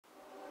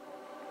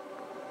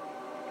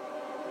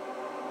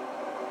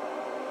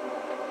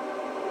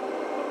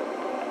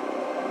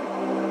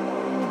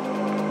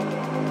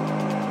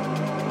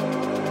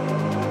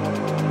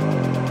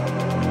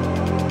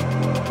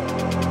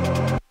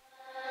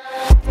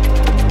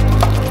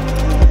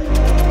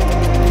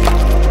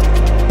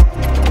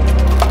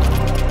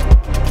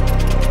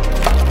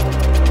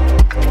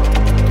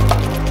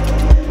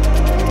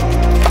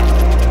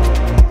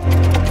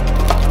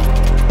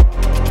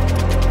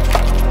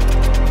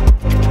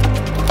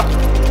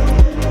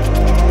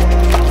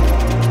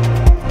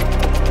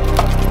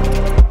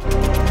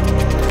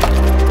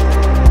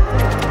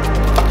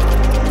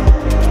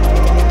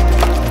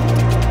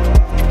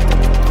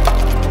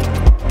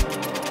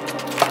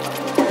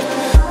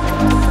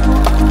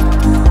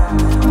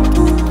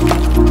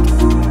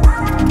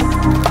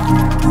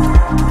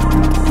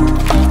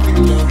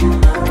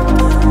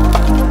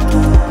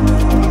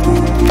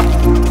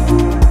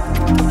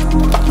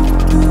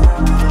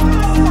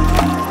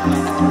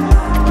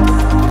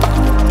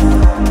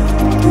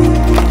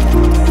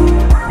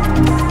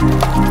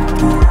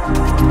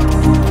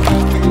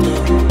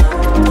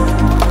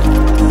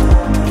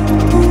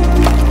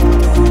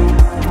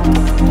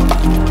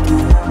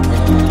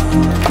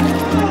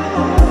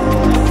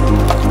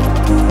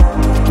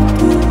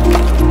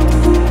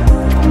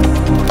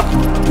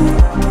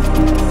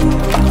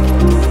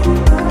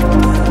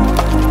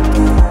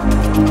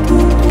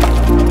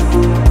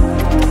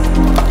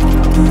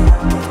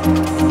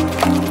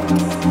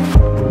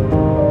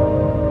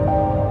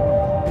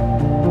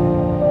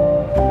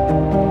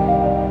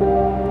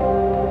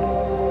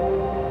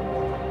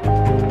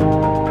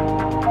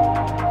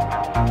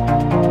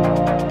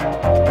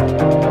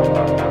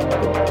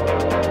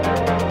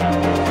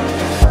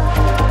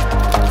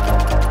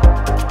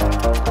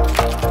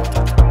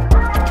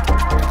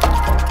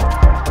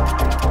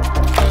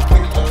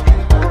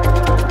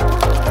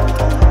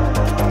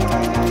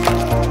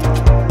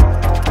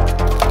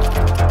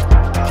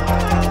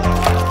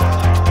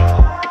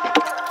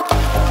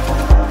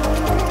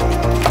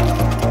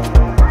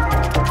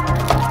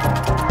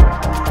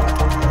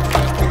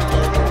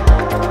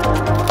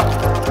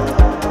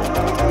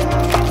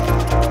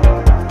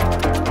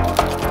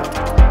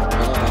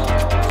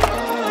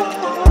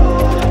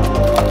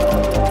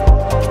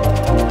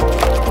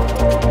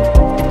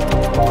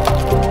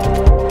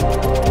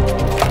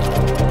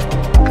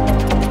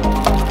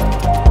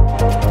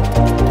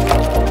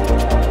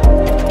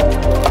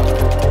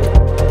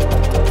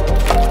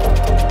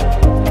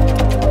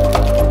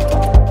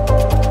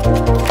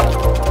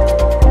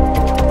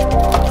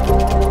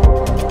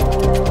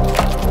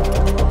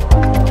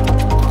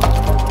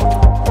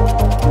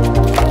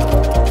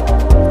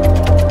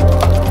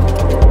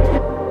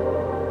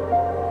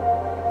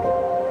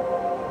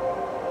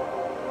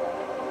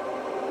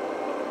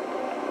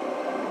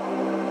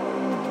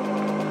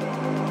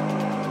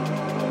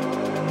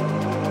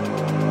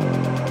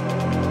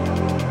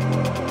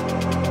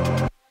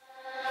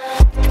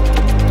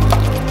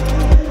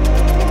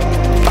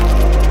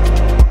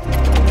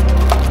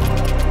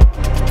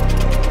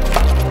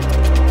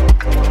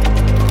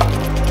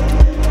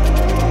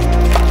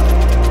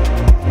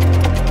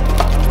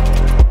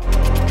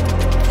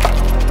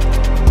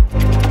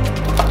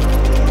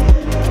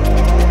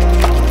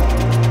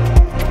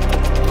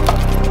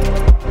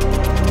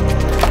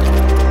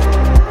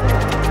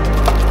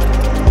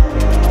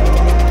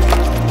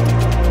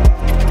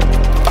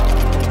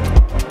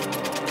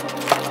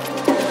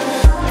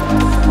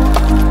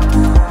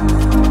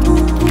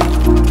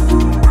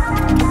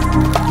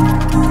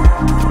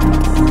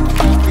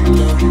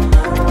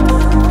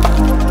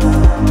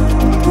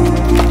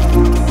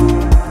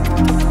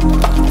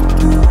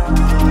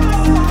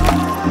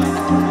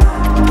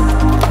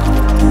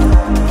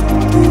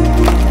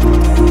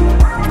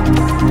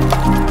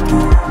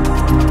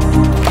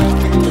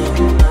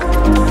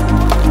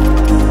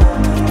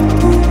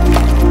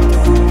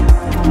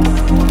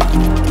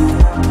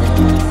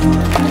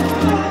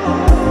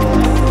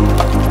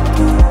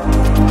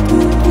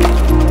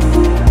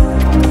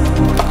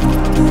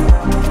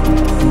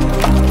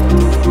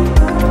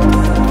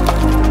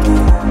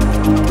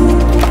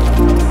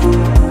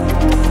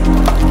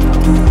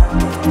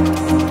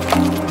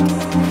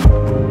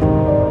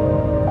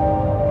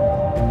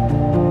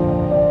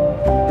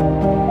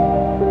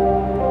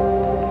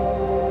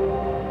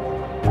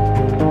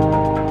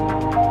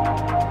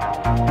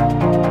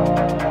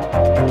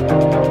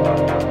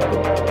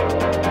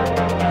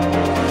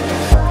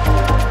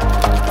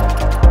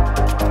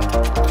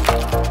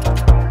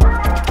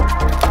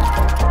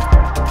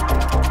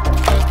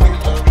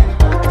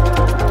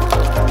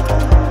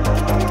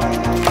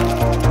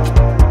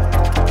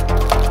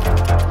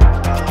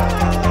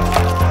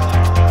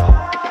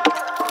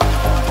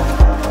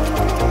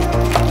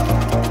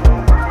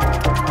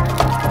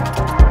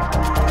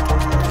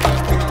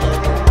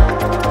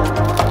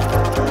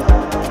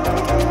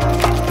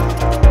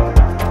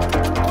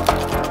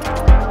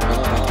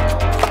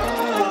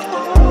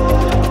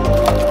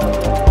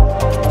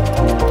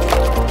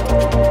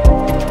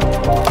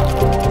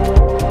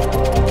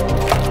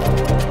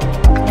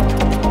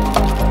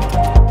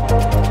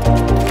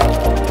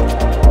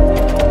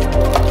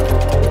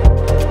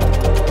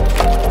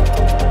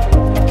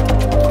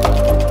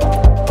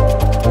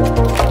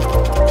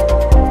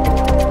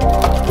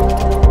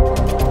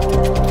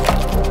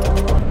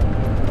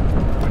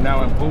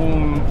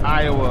Boone,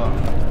 Iowa.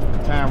 The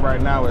time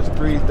right now is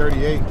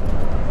 3:38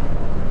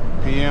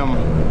 p.m. I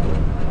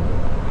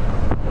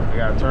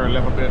gotta turn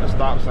left up at the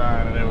stop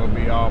sign and it will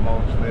be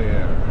almost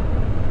there.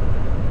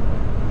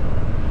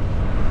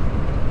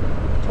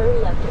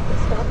 Turn left at the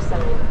stop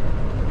sign.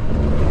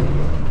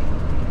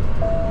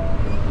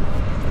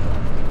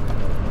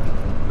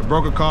 The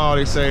broker called,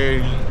 they say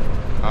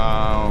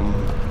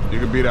you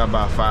can be there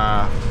by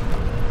 5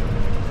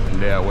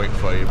 and they'll wait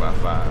for you by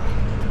 5.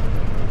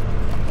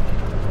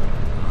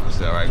 Is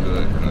that right?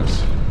 Good,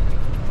 because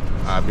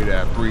I'll be there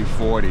at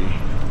 3:40,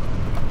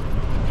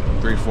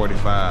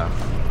 3:45.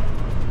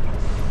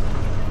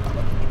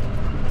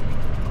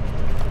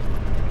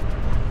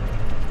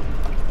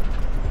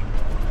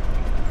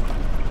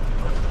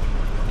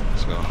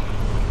 Let's go.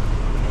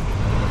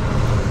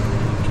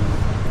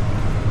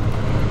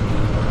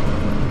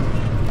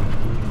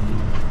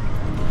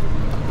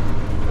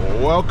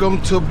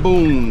 Welcome to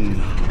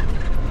Boone.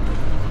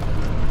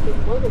 In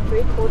 1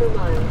 3/4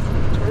 miles,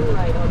 turn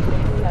right on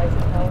Bailey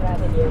Eisenhower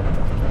Avenue.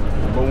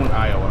 Boone,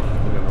 Iowa.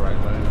 We're in the right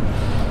lane.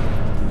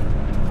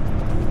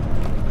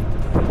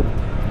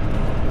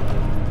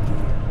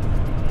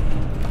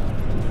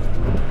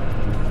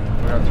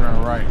 We gotta turn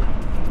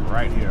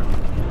right here.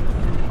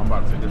 I'm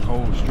about to take this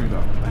whole street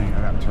up. Dang, I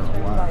gotta turn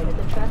Turn wide. right at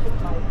the traffic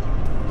light.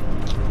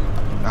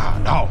 Ah,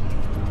 no.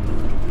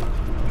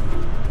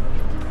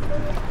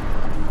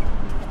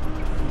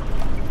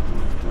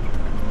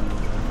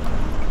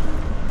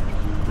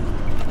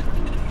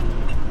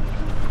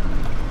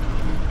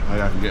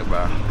 I can get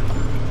by.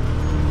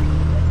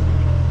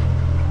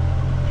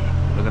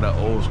 Look at that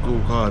old school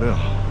car there.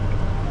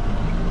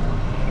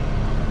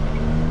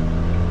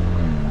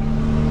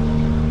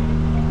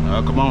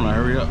 Come on now,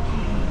 hurry up.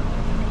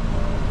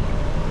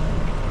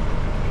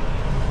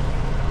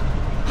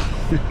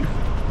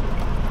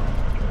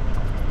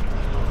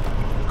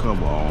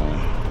 Come on.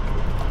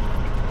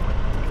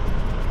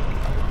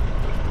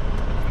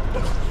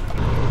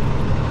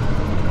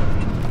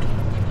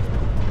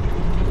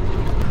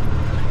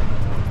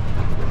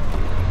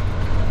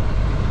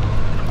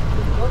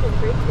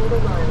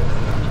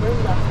 Turn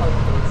left on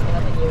Queens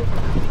Avenue.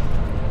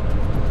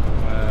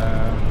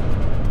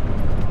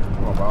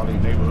 What about all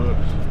these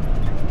neighborhoods?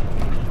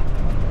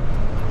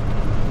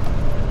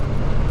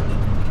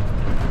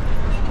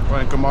 I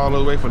ain't come all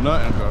the way for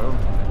nothing, cuz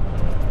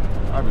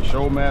I be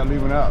so mad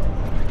leaving out.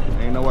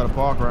 Ain't nowhere to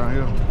park around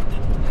here.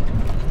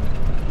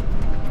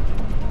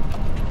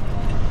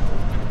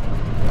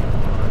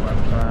 About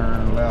to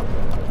turn left.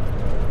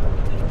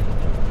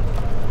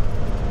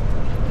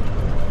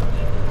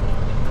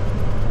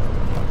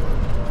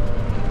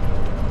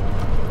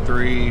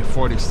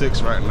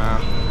 .46 right now.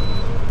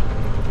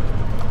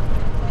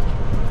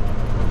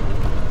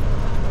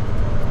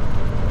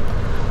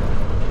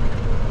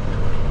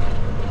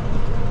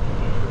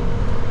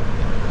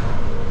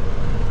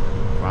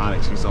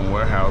 Finally see some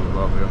warehouses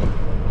up here.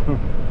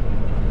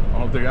 I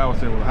don't think I was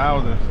seeing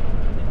houses.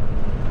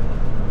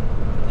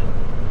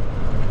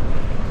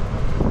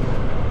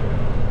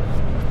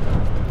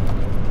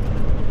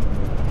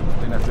 I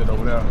think that's it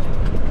over there.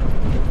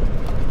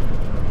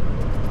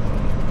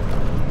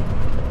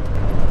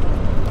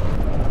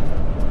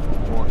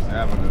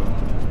 Avenue.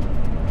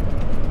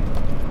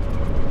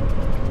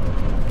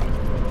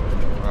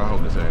 I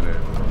hope this ain't it.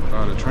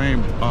 The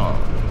train,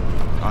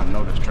 I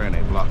know this train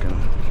ain't blocking.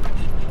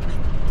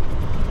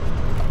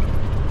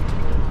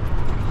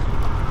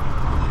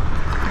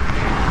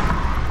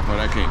 Well,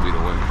 that can't be the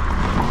way.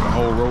 The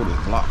whole road is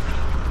blocked.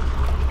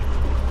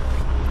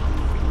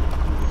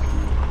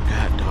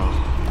 God dog.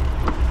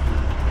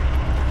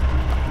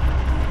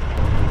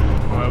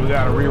 Well, we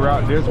gotta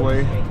reroute this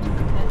way.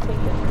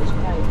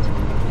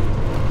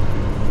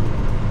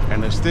 And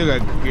they still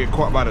got to get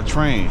caught by the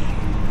train.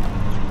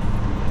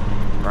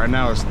 Right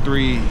now it's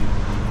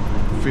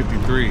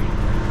 3:53.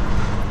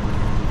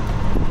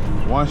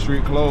 One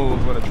street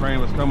closed where the train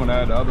was coming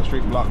at, the other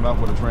street blocked off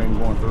where the train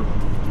going through.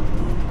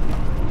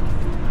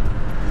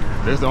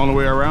 This is the only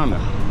way around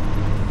now.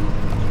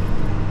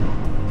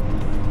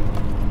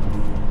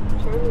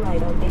 Turn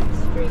right on 8th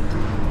Street.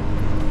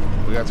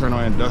 We got to turn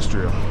on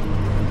Industrial.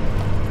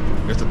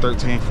 It's a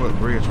 13-foot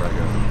bridge right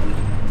here.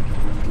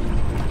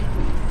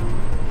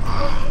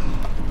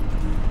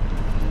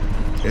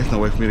 There's no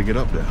way for me to get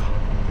up there.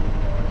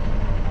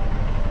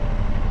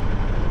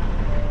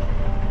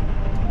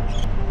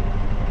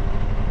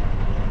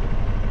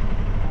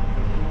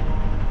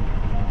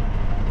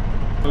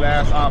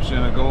 Last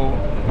option to go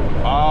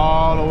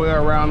all the way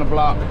around the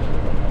block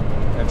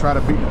and try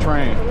to beat the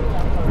train.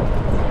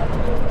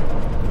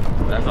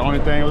 That's the only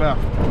thing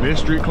left.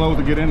 This street closed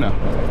to get in there.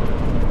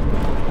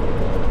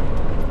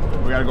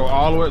 We gotta go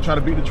all the way, try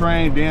to beat the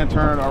train, then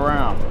turn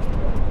around.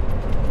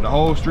 The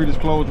whole street is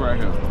closed right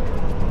here.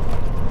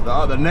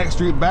 The next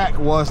street back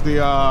was the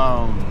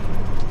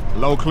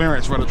low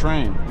clearance for the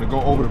train to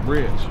go over the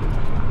bridge.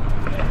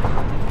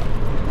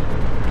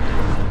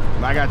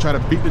 And I gotta try to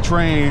beat the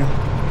train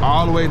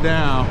all the way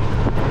down.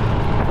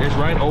 It's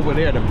right over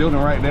there, the building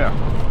right there.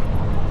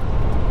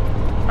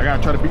 I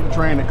gotta try to beat the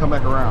train and come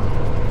back around.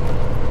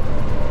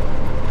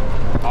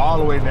 All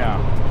the way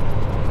down.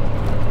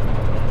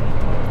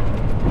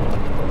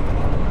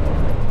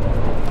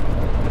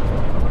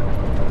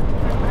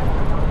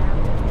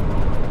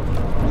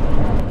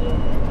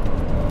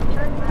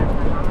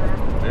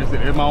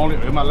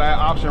 It's my last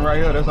option right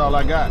here. That's all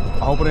I got.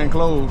 I hope it ain't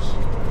closed.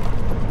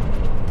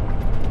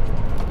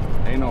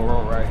 Ain't no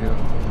road right here.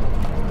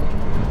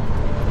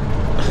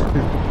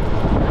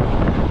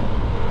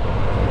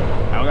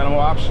 I don't got no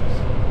more options.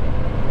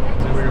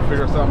 See if we can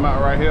figure something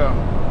out right here.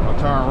 I'll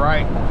turn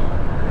right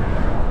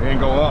and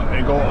go up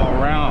and go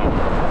around,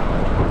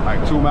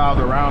 like 2 miles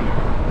around it.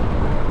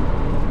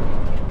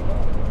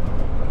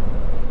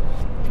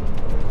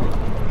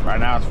 Right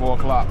now it's 4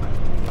 o'clock.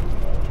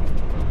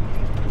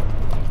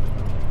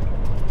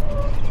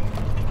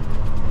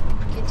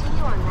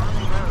 Continue on Round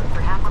Road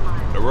for half a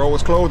mile. The road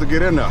was closed to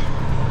get in there.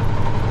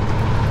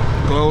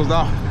 Closed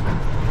off.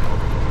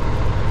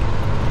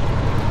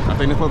 I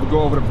think they're supposed to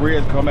go over the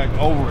bridge, come back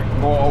over it,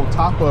 go on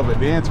top of it,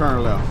 then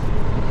turn left.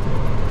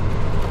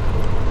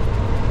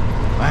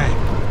 Dang.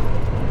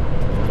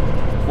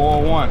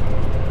 401.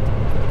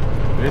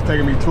 It's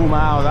taking me 2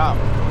 miles out.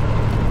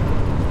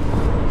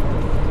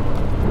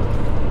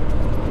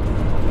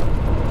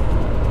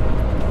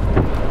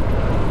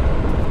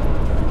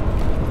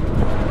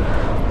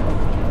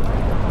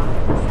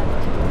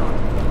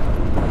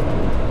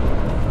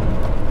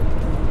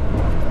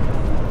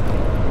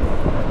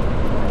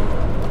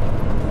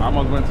 I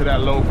almost went to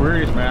that low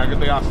bridge, man. I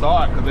think I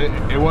saw it because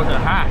it wasn't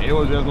high. It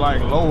was just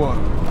like lower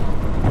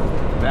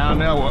down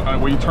there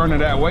when you turn it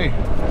that way.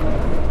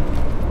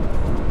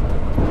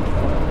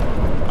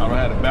 I would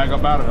have had to back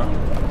up out of there.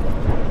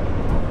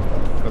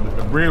 Because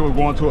the bridge was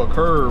going to a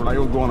curve, like it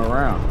was going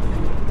around.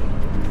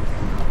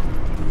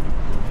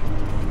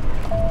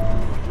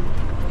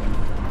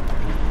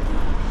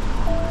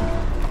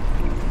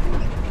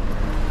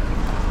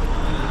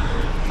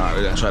 All right,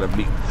 we're gonna try to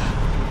beat.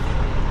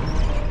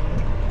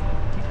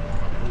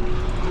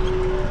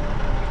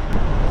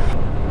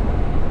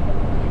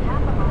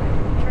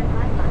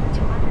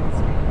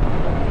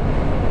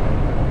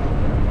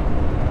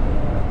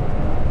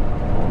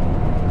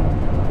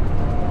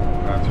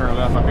 Turn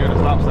left up here at the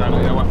stop sign.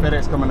 Yeah, what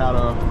FedEx coming out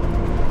of.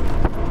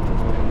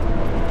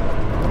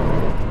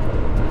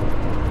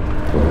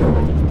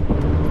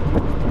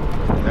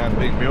 That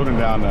big building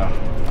down there.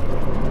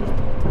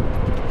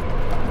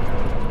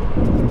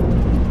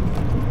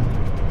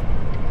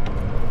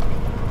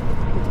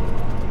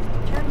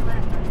 Turn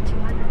left on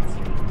 200th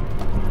Street.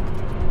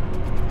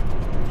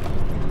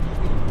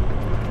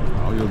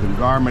 Oh, using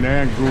Garmin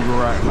and Google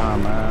right now,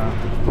 man.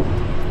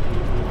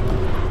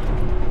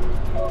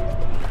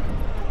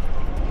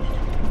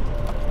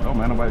 Oh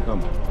man, nobody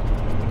coming.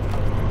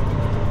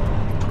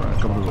 Alright,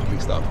 come to the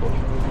police stop for.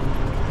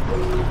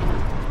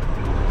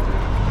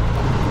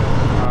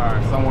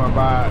 Alright, somewhere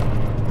by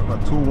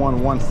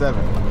 2117.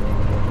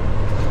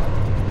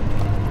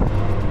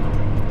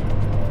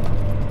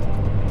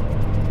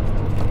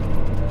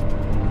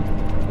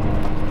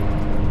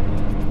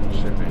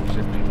 Shipping.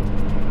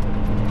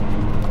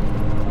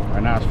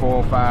 Right now it's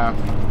 405.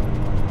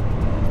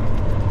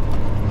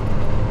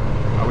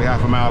 Are we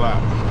half a mile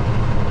out?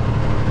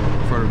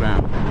 Further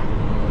down.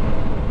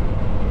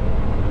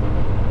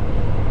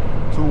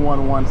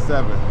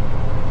 2117.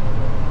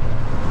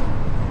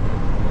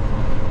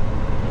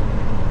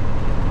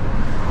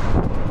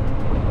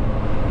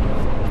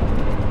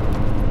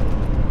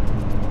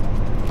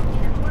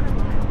 In a quarter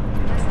mile,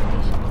 your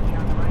destination will be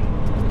on the right.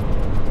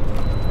 Arrive at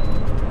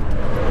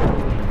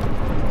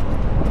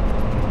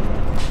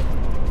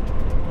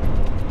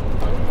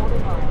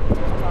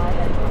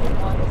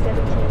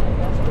 2117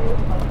 Industrial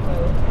Park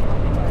Road on the right.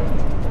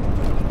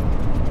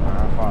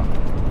 Alright, fine.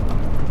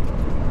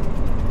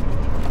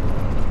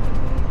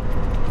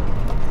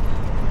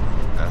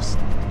 That's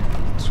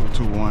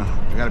 221.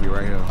 It gotta be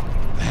right here.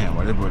 Damn,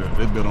 boy,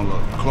 this building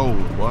look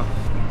closed, boy.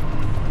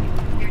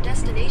 Your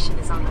destination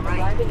is on the right.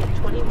 Arriving at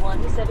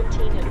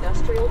 2117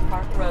 Industrial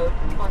Park Road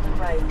on the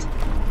right.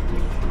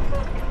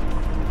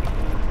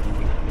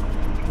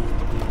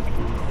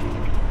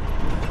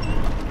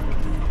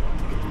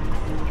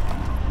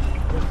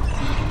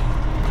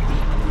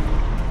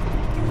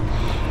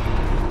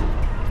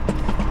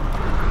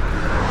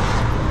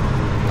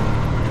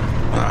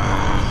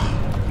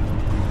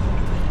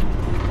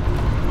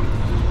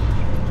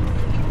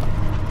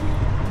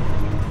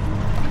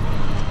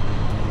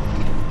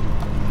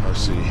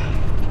 Let's see.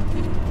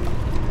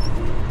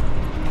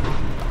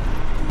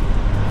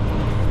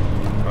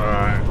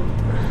 Alright.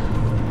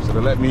 So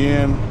they let me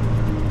in.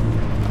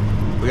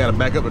 We gotta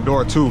back up the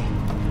door too.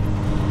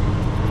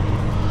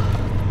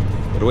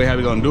 But the way how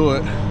we gonna do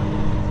it,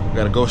 we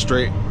gotta go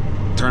straight,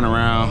 turn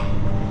around.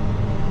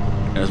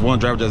 And there's one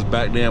driver just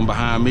back there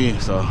behind me,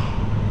 so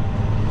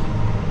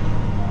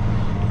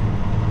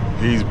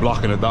he's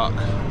blocking the dock.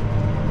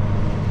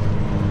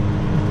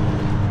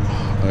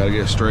 I gotta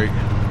get straight.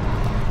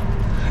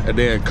 And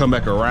then come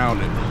back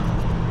around it.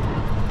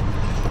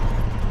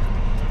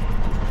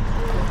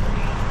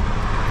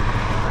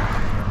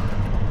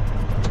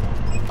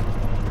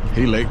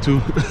 He late too.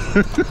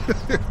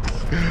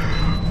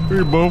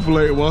 We both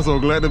late. Well, so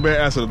glad the man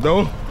answered the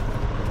door.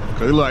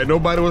 Cause it like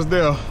nobody was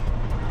there.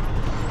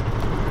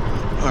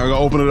 I gotta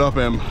open it up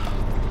and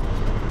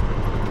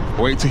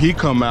wait till he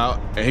come out,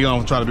 and he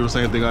gonna try to do the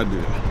same thing I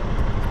did.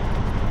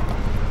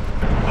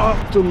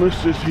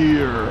 Optimus is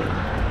here.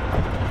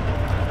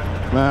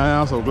 Man,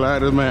 I'm so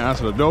glad this man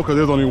answered the door because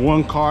there's only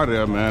one car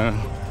there, man.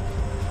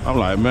 I'm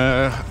like,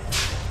 man,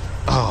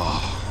 oh,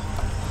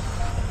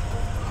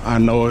 I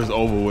know it's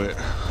over with.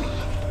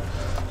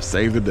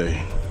 Save the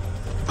day.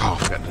 Oh, I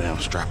forgot the damn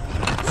strap.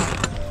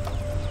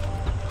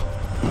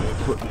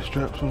 Put the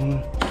straps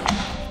on.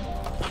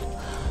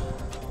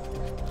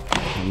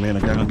 Oh, man, I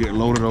gotta get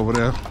loaded over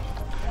there.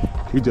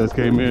 He just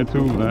came in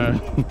too,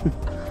 man.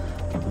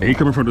 And he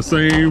coming from the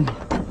same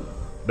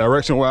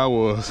direction where I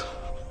was.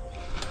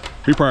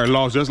 He probably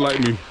lost just like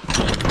me.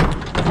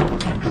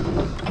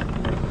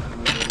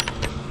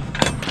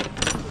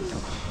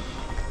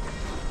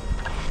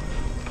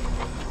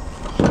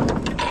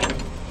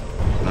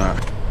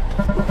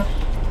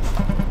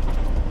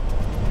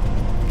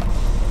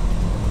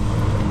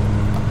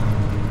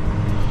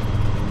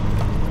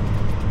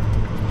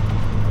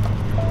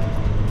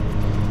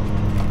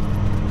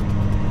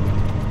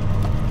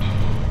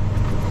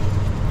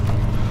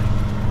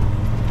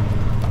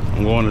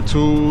 I'm going to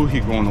 2, he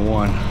going to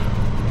 1.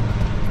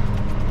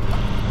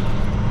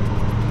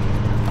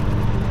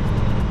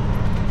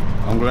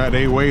 I'm glad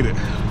they waited.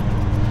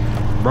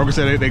 Broker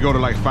said they go to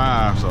like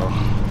 5, so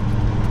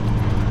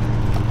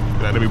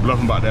glad they be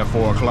bluffing about that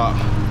 4 o'clock.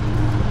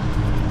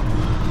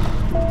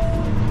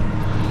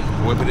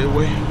 Whip it that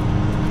way.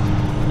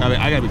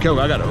 I gotta be careful.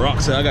 I got the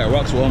rocks. I got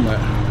rocks where I'm at.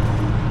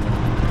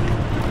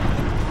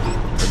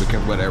 Gotta be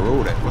careful about that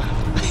road at.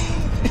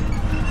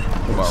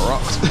 About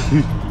rocks.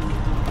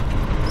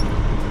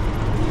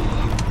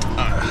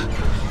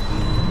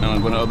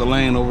 I'm going to the other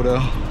lane over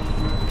there.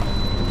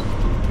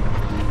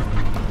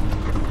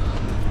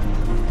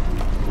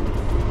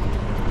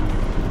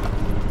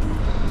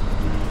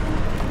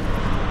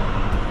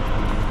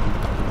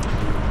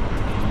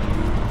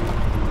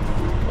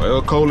 Well, it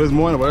was cold this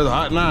morning, but it's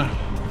hot now.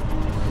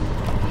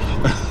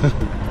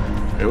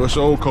 It was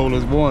so cold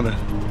this morning.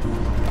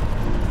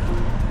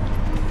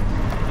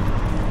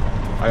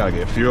 I gotta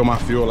get fuel. My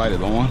fuel light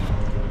is on.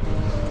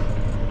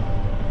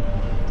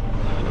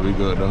 We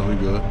good though, we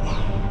good.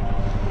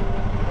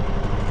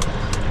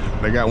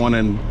 They got one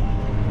in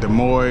Des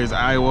Moines,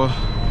 Iowa.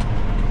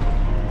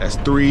 That's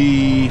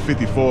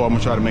 $3.54. I'm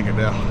gonna try to make it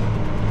there.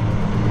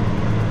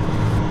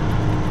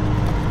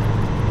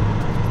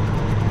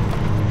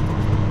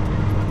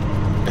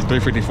 It's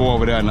 $3.54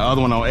 over there, and the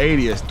other one on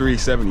 80 is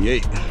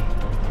 $3.78.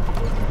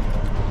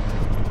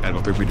 I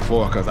go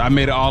 $3.54 because I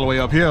made it all the way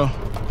up here.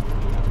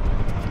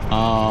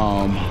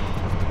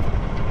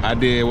 I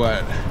did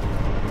what,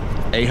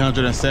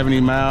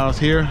 870 miles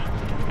here.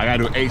 I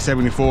gotta do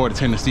 874 to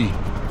Tennessee.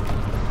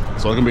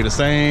 So it's gonna be the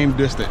same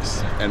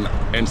distance and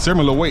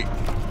similar weight.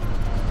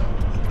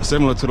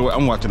 Similar to the way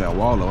I'm watching that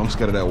wall though. I'm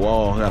scared of that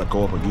wall. I gotta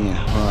go up again.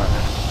 All right.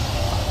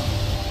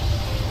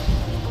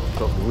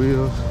 Up the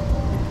wheels.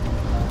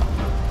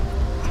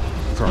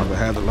 Turn off the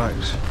hazard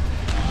lights.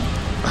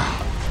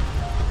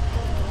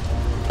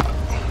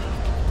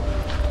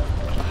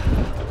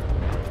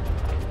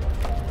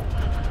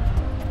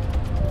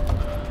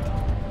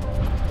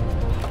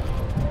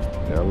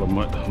 Yeah, a little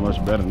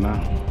much better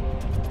now.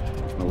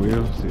 The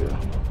wheels, yeah.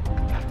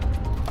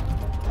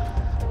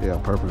 Yeah,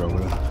 perfect over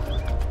there.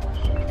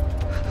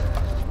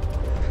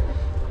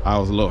 I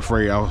was a little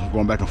afraid. I was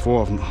going back and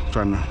forth,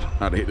 trying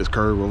not to hit this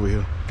curve over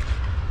here.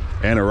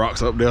 And the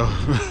rocks up there.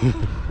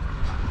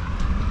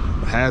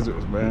 The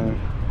hazards, man.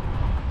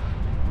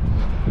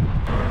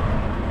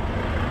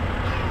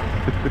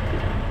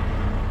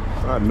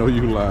 I know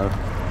you live.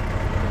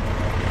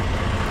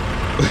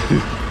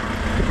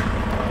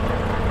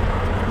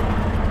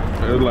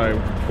 There's like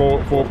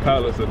four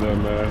pallets in there,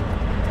 man.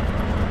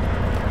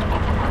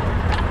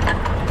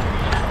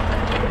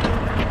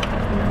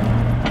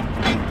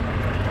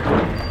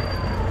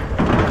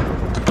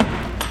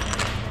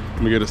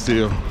 Let me get a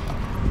seal.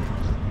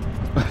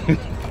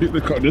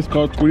 This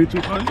cost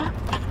 $2,200?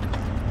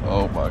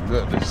 Oh my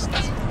goodness.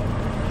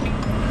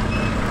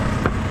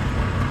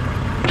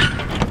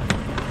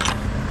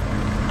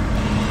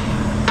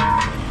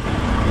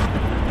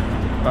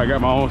 I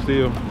got my own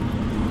seal.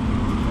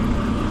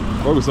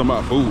 Focus on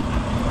my food.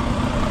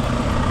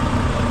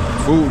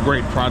 Food,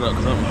 great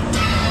product, something.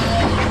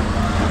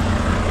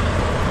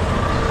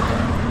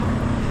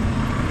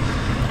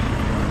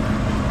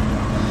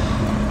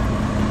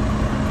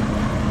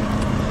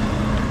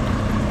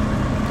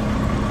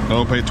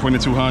 I'll pay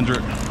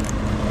 $2,200.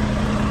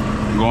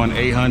 I'm going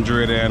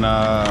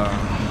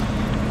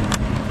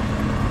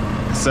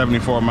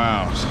 874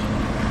 miles.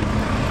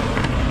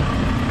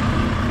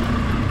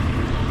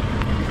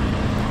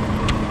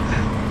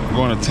 I'm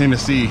going to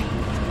Tennessee.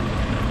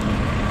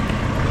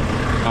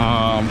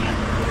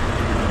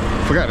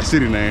 Forgot the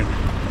city name.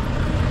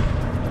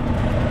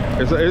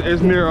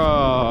 It's near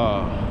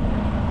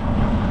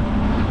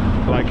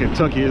like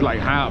Kentucky. It's like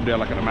high up there,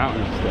 like in the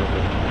mountains and stuff.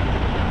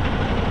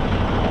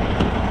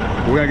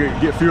 We're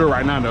gonna get fuel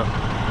right now though.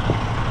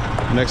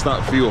 Next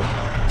stop, fuel.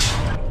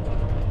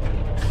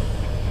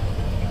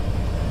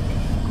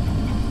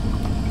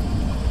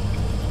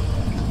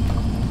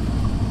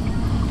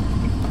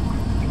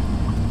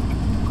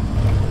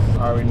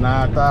 Already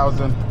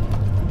 9,000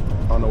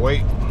 on the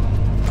way.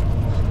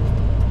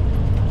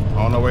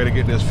 On the way to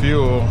get this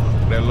fuel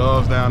that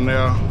Love's down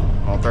there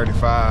on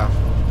 35.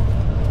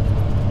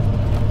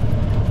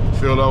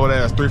 Fuel over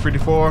there is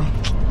 354.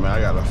 Man, I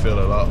gotta fill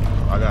it up.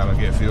 I gotta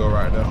get fuel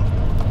right now.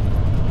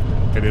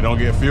 If they don't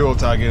get fuel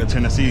till I get in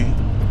Tennessee,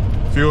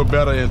 fuel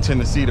better in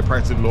Tennessee, the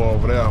price is low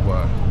over there,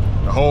 but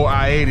the whole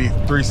I-80,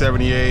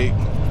 378,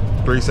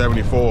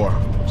 374.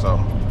 So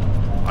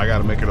I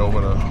gotta make it over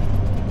to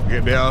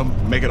get there,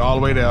 make it all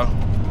the way there,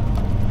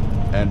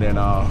 and then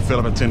fill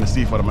up in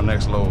Tennessee for my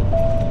next load.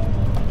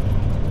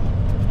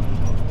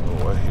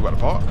 Oh, you about to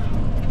park?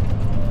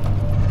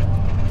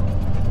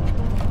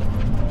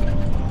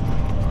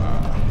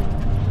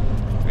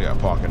 Yeah,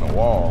 park in the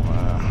wall,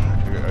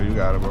 man. You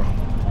got it, bro.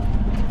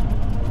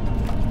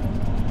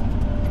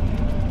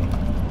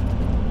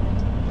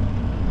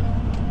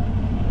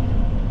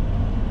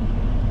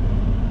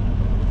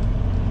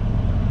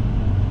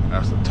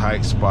 That's a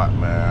tight spot,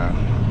 man.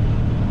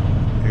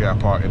 You gotta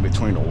park in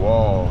between the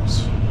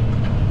walls.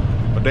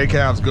 But day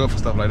cab's good for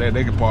stuff like that.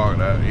 They can park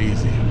that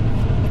easy.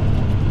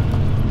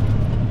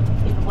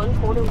 In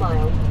 1/4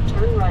 mile,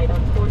 turn right on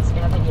Forts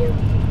Avenue.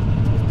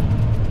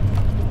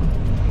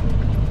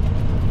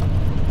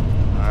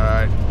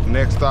 Alright,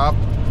 next stop,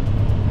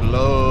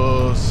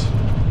 Lowe's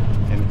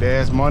in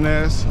Des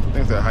Moines. I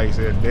think that's how you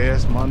say it,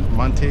 Des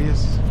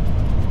Moines,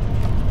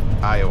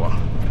 Iowa.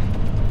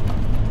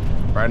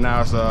 Right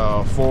now it's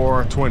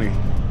 4:20.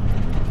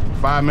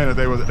 5 minutes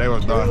they was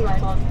done. Turn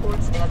right on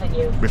Forts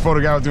Avenue. Before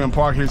the guy was doing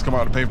park, he just come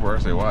out the paperwork.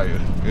 I say, "Why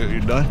you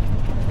done?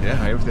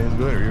 Yeah, everything's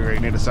good. You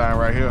need to sign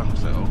right here." I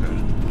said, "Okay,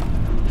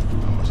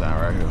 I'm gonna sign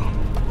right here."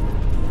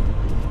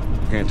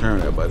 Can't turn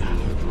that, buddy.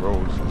 The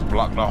road is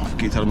blocked off.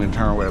 Keep telling me to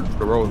turn where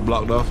the road is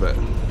blocked off at.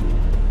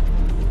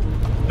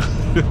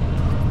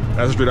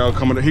 That's the street I was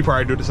coming to. He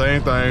probably do the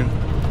same thing.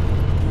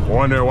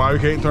 Wonder why we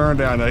can't turn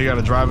down there. He got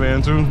to drive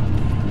in too.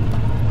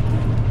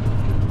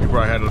 He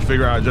probably had to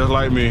figure out just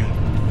like me.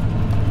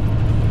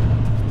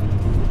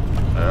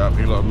 Yep,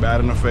 he looked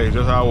mad in the face,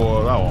 just how I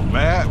was. I was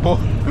mad, boy.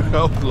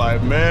 I was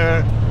like,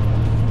 man,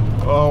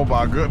 oh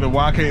my goodness,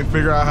 why I can't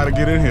figure out how to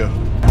get in here?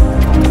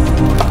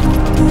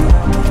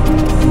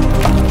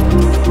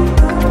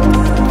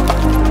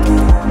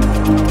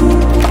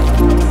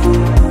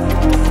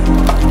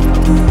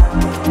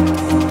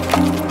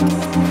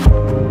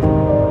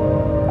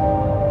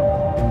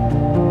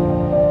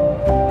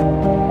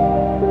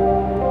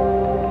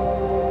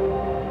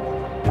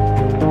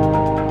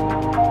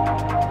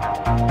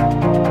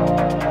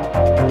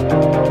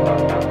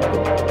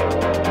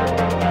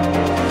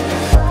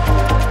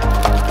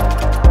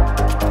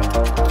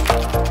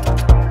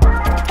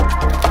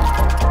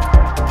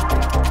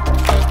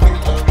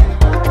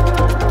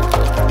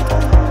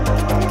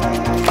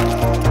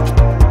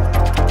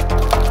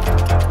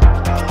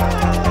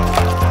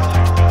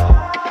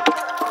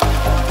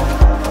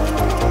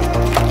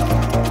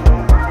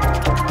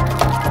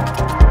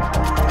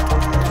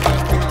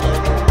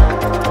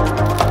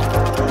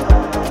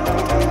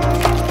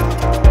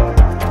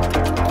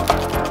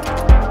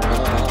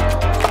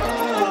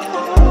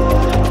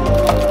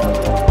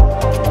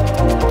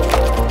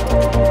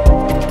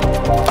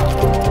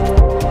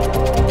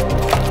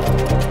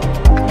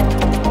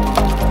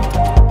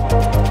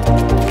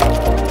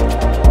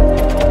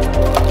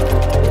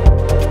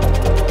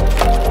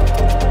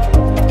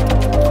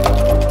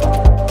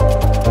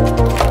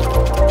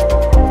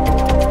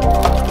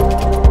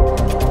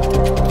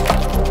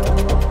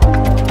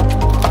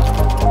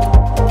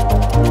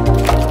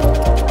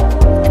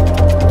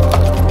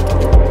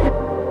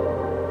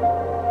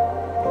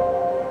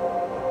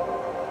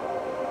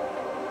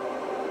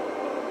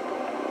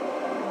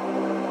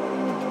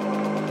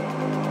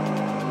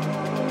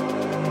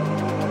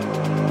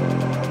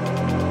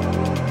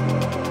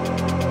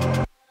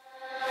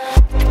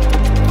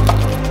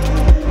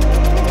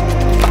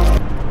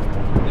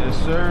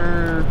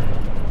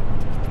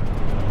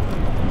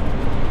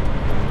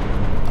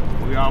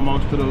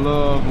 Almost to the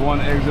Love, one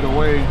exit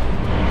away.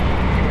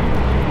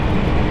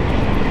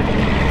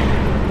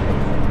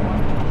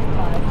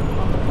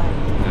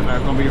 And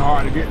that's gonna be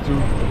hard to get to.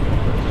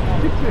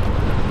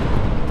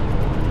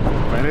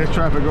 Man, there's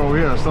traffic over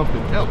here,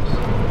 something else.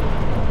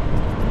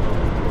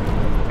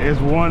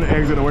 It's one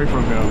exit away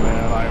from here,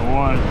 man. Like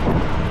one.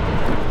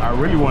 I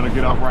really want to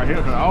get off right here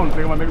because I don't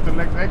think I'm gonna make it to the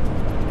next exit.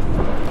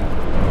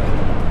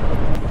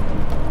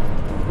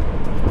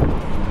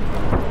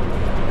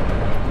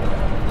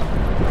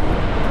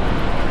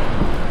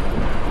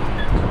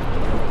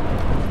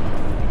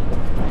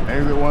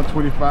 Exit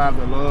 125,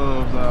 the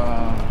Loves.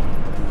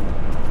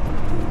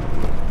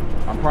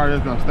 I'm probably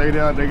just gonna stay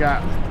there. They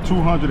got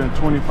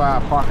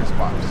 225 parking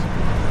spots.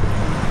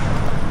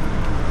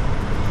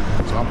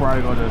 So I'm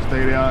probably gonna just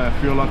stay there and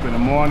fill up in the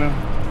morning.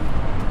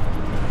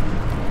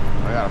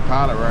 I got a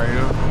pilot right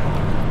here.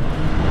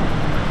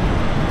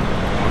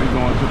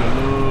 going to the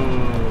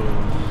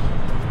Loves.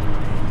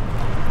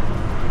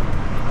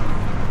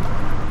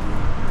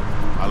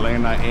 My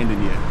lane not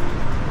ending yet.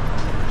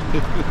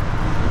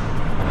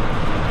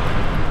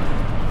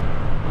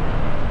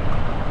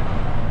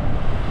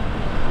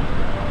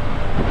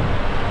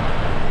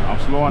 I'm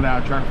slowing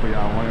down traffic for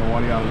y'all.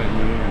 One of y'all let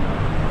me in.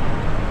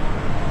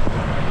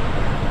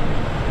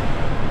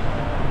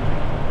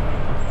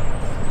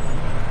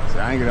 See,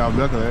 I ain't get out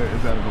there because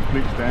it's at a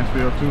complete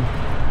standstill too.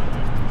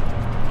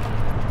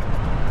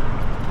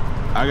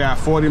 I got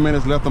 40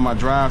 minutes left of my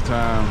drive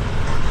time,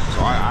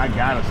 so I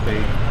gotta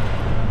stay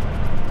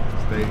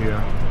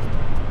here.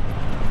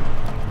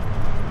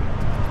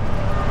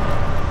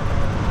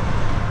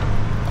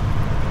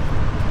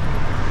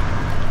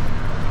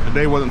 The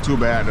day wasn't too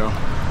bad though.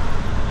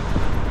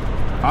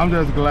 I'm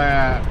just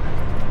glad.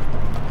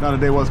 No, the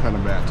day was kind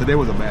of bad. Today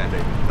was a bad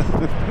day.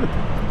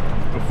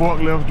 The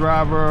forklift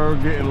driver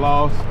getting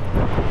lost.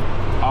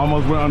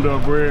 Almost went under a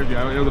bridge.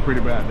 Yeah, it was a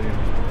pretty bad day.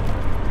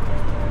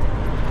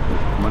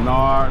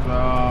 Menards,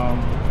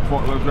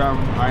 forklift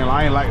driver.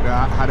 I ain't like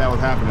how that was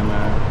happening,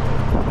 man.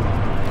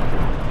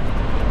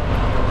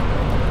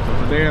 So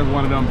today is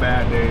one of them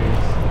bad days.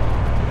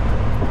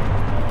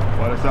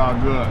 But it's all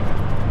good.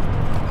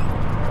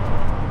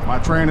 My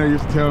trainer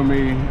used to tell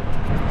me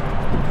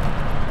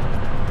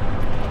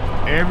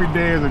every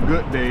day is a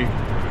good day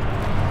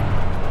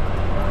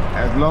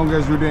as long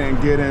as you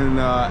didn't get in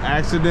an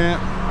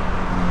accident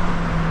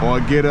or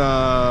get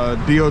a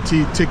DOT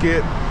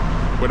ticket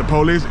with the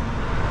police.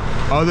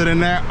 Other than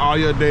that, all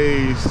your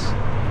days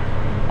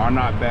are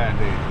not bad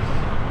days.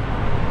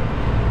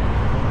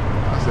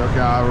 I said, okay,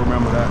 I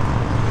remember that.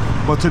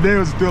 But today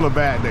was still a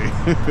bad day.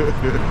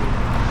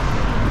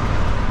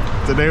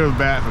 Today was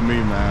bad for me,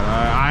 man.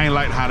 I ain't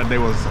liked how the day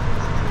was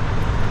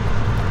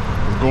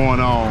going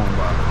on,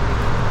 but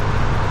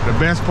the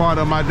best part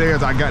of my day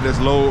is I got this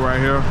load right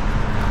here.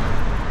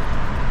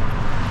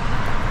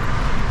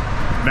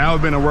 That would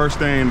have been the worst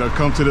thing, to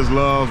come to this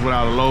Loves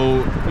without a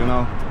load, you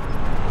know.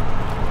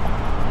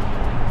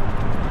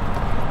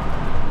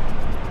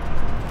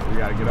 We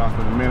gotta get off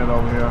in a minute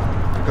over here.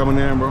 You coming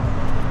in, bro?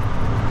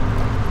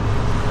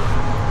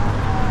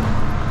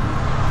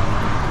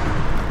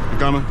 You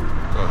coming?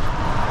 Good.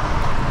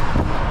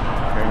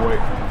 Can't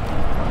wait.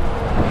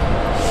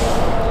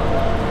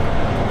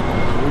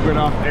 We'll get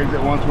off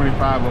exit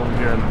 125 over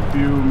here in a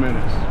few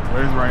minutes.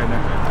 Where's right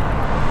now?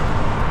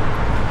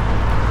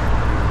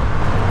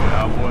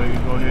 Yeah, boy, you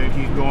go ahead and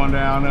keep going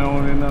down there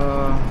and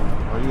oh,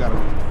 you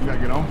gotta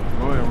get on.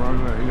 Go ahead, bro. You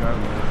got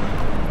it.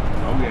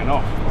 I'm getting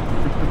off.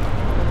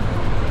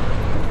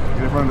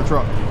 Get in front of the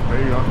truck.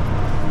 There you go.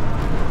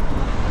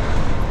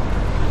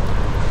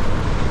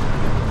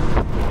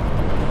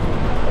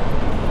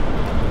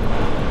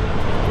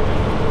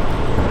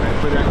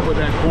 Put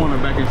that corner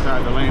back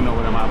inside the lane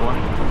over there, my boy.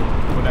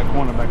 Put that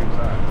corner back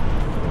inside.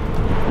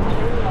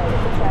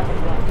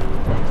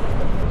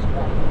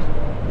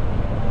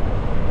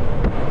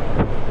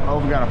 Oh,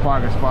 we got a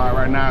parking spot.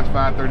 Right now it's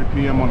 5:30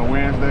 p.m. on a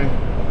Wednesday.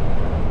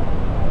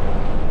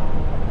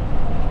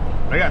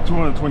 They got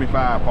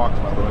 225 parking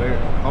spots over there.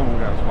 Hopefully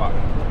we got a spot.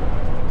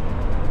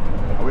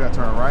 Oh, we gotta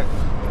turn right. I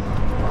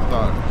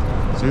thought.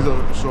 Caesar,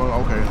 sure,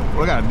 okay.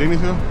 Well, I got a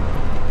Denny's here.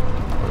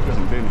 Oh, got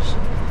some Denny's.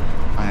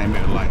 I ain't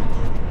made a light.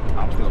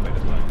 I'm still making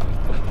this light.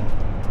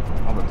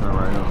 I'm gonna turn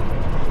right here.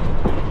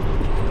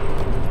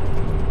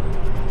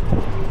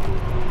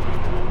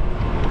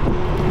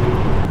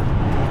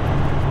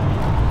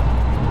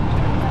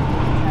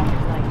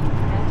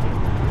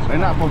 They're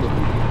not supposed to.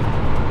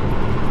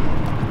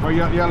 Bro,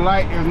 your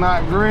light is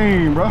not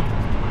green, bro.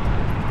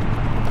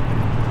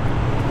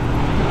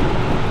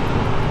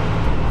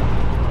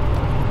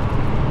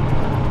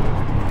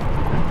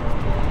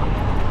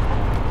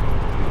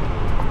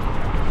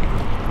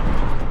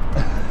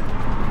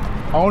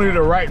 Only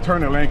the right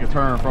turning lane can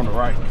turn from the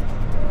right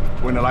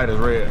when the light is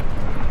red.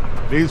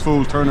 These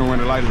fools turning when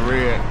the light is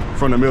red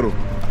from the middle.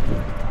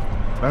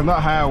 That's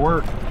not how it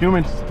works.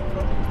 Humans.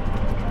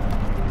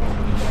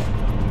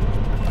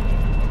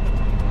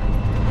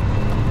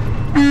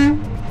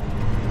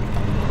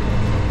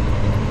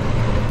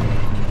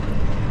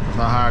 That's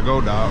not how I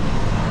go, dog.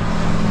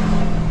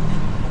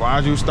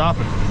 Why'd you stop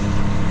it?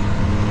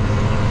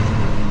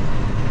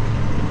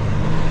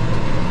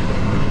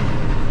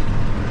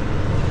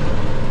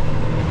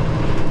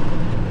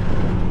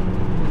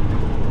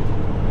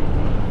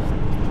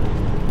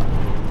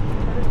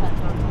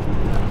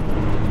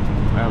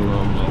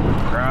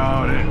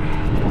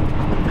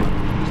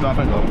 Stop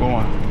and go, I'm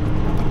going.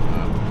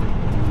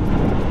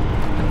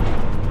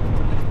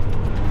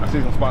 I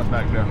see some spots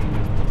back there.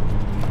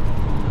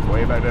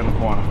 Way back there in the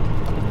corner.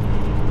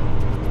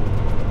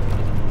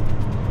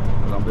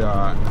 It's gonna be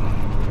alright.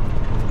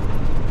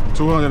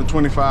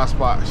 225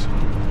 spots.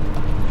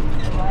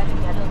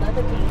 Arriving at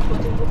 11 East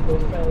Woodinwood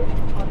Road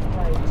on the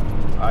right.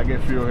 I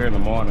get fuel here in the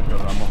morning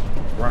because I'm gonna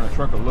run the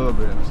truck a little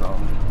bit, so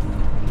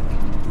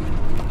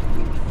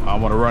I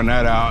want to run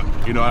that out.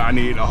 You know, I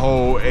need a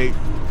whole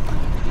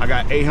I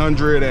got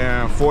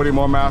 840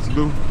 more miles to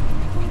do.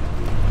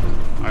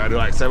 I gotta do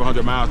like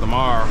 700 miles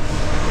tomorrow.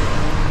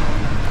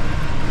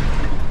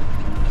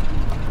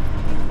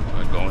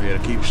 I'm going ahead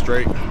and keep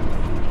straight.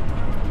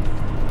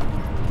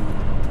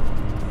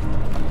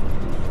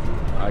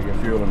 I get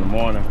fuel in the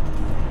morning.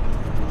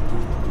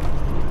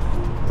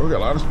 Oh, we got a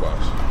lot of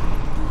spots.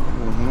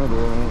 There's another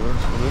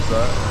one on this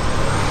side.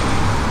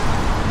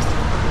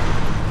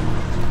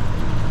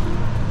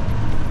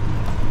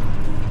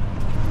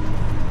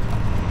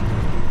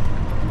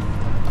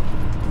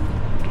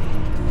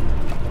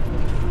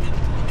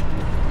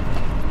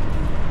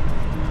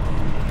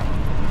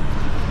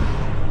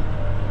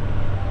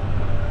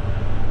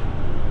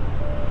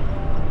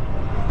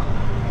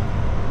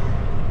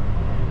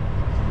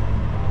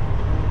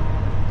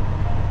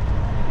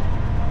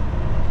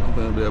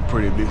 That'll be a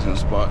pretty decent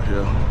spot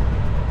here.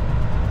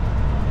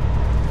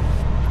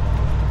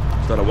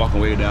 Started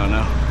walking way down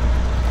now.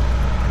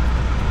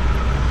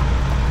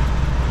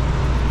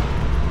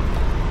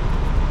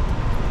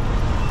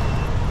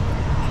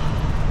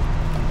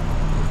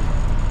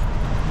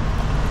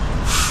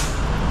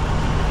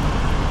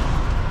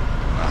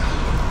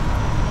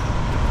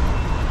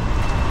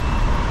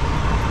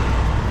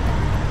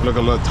 Look a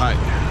little tight.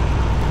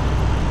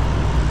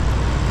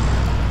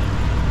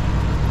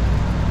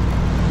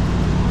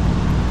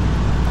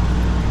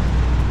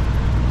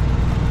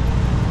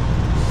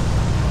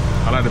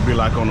 I like to be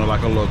like on a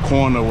little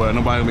corner where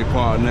nobody gonna be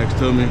parked next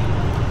to me.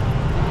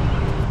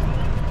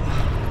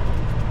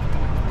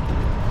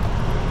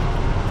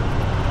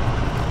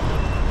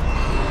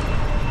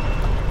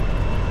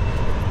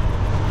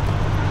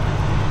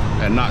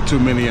 And not too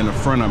many in the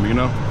front of me, you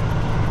know?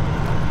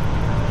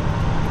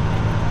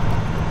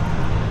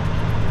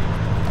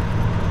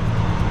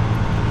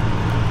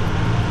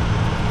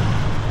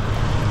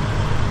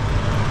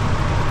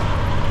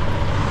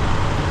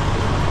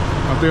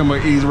 I think I'm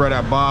gonna ease where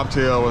that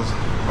bobtail was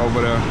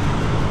over there.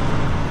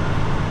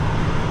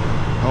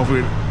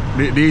 Hopefully,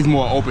 these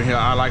more open here.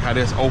 I like how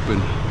this open.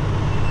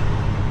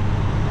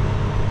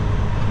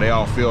 They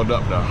all filled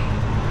up though.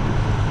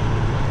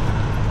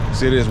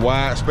 See this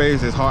wide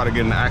space? It's hard to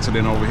get in an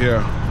accident over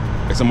here.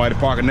 If somebody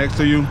parking next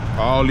to you,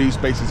 all these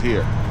spaces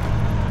here.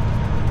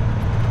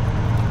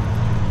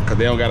 Cause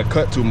they don't gotta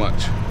cut too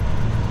much.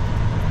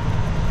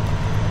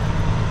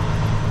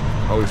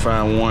 Hope we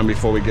find one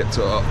before we get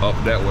to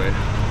up that way.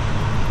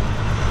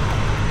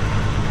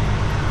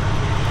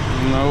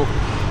 Nope.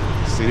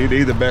 See,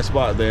 these the best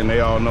spots there, and they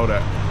all know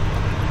that.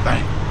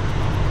 Dang.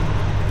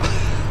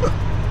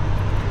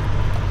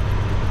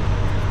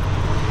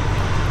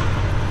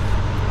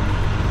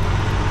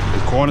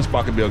 This corner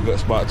spot could be a good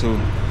spot too.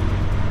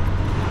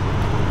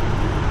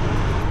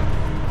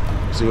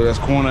 See where that's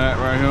corner at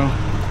right here?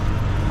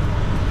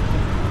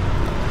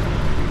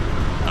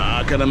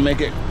 Can I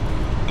make it?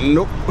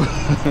 Nope.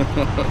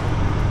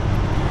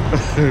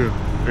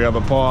 We have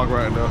a park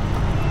right now.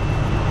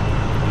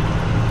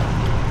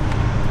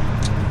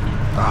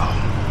 Oh.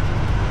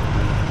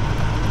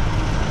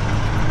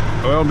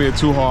 Well, it don't be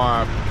too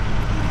hard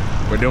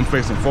with them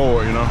facing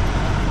forward, you know.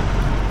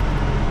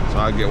 So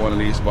I'll get one of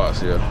these spots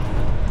here.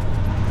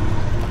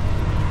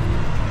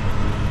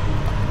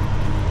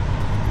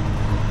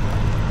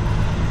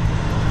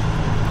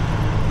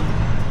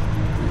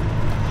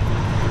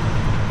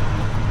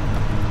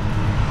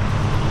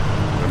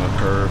 In a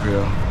curve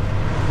here.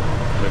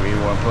 Maybe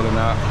anyone pulling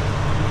out.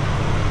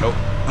 Nope.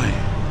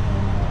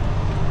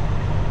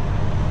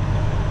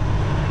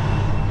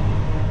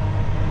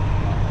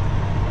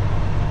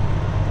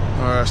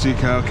 Alright, see,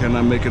 can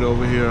I make it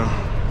over here?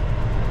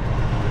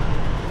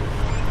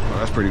 Oh,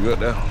 that's pretty good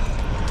there.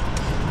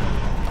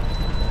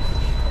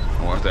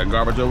 Watch that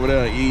garbage over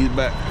there and ease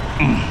back.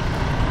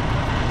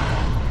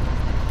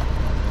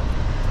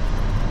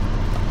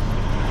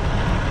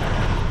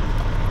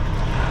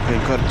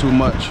 Can't cut it too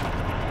much.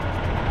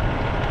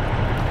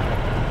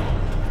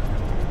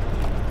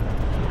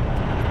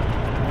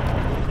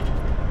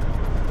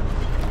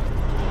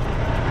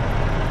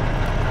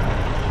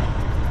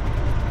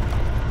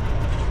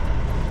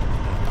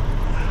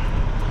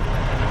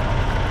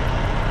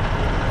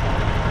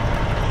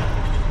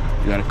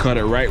 You gotta cut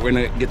it right when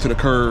it get to the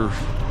curve.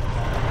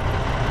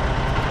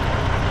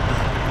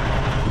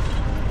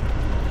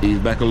 Ease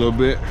back a little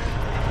bit.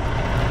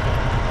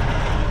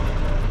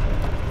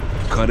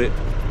 Cut it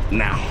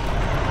now.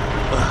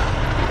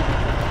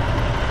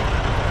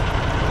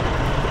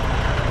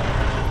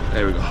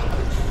 There we go.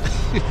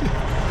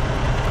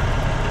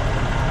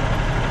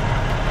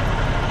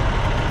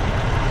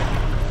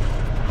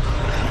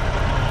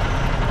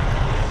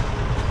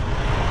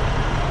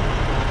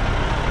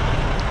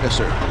 Yes,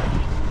 sir.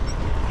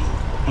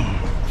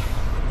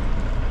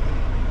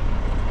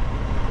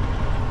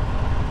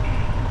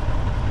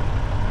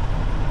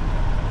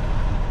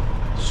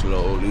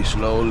 Slowly,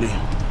 slowly.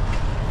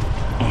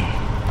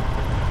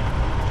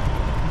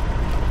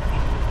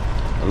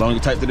 As long as you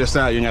tight to this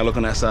side, you ain't gotta look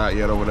on that side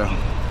yet over there.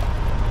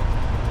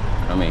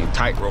 I mean,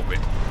 tightrope it.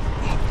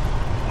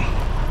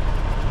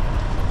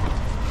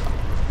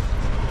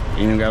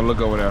 You ain't gotta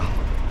look over there.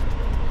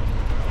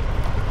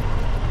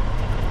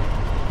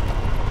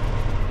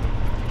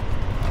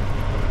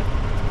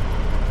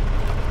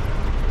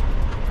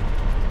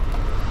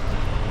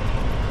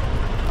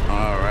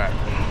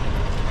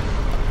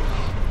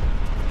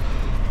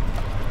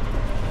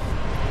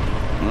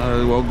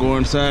 as well go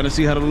inside and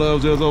see how the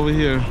Loves is over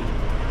here.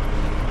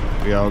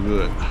 We all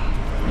good.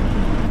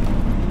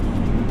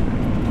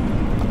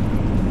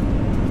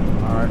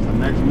 All right, so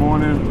next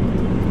morning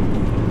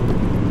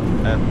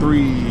at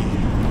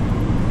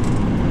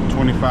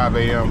 3:25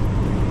 a.m.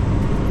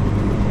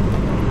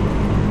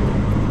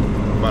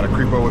 About to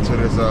creep over to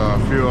this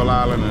fuel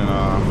island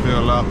and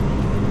fill up.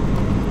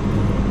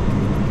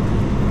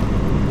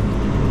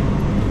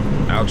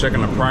 I was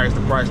checking the price. The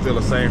price still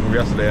the same from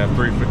yesterday at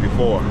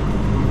 $3.54.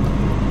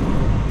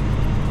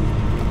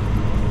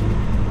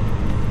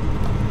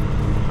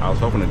 I was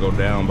hoping to go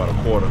down about a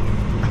quarter.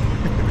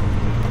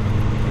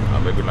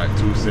 Maybe like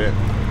 2 cents.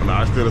 But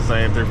no, it's still the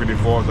same,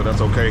 $3.54, so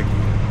that's okay.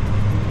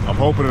 I'm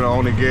hoping to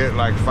only get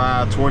like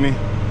 520.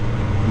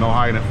 No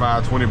higher than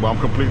 520, but I'm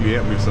completely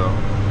empty, so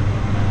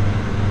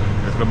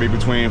it's gonna be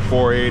between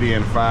 480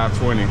 and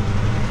 520.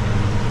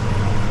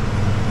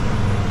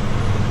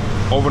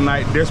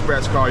 Overnight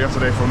dispatch call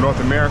yesterday from North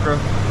America,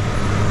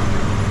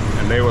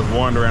 and they was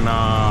wondering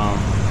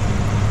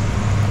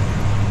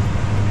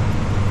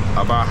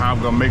about how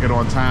I'm gonna make it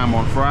on time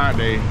on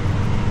Friday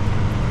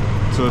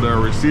to the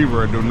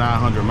receiver and do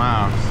 900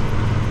 miles.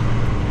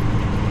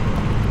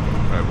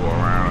 I go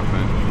around, I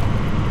think.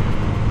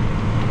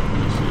 Let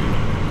me see.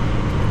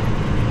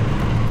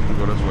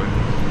 Go this way.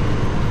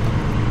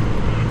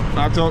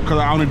 I told, cause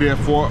I only did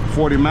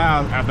 40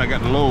 miles after I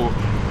got the load.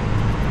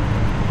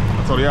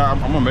 I told, yeah, I'm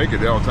gonna make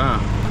it there on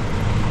time.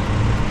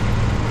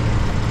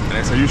 And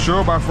they said, you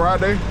sure by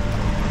Friday? I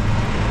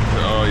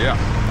said, oh yeah.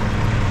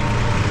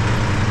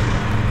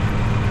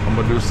 I'm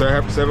gonna do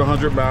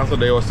 700 miles a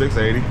day or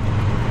 680.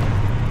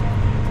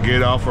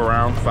 Get off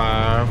around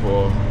 5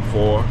 or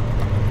 4.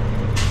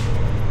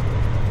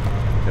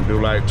 And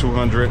do like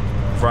 200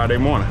 Friday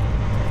morning.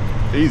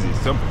 Easy,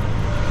 simple.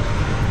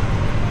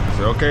 I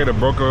said, okay, the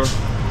broker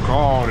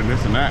called and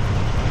this and that.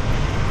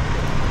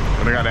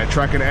 But they got that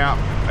tracking app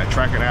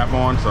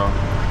on, so.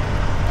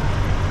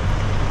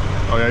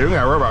 Oh yeah, you ain't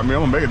gotta worry about me,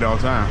 I'm gonna make it down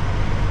time.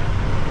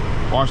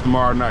 Watch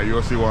tomorrow night,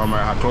 you'll see where I'm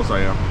at, how close I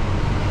am.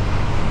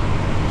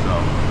 So.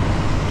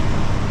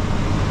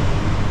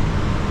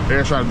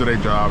 They're trying to do their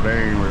job,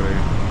 they ain't really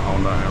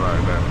on nothing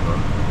like that, so.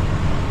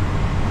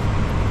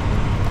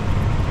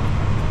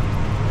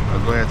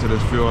 I'll go ahead to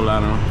this fuel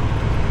line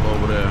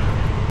over there.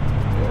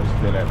 Yeah, it's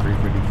still at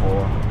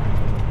 354.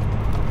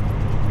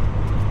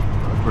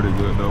 That's pretty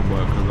good though,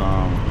 but cause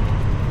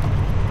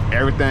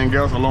everything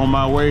else along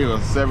my way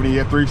was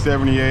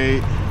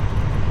 378,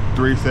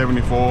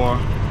 374.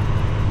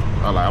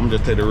 I'm gonna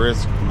just take the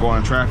risk, go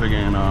in traffic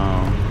and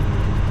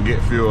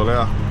get fuel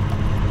there.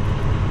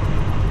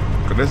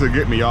 Cause this will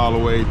get me all the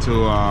way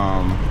to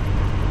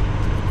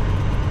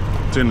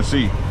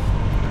Tennessee.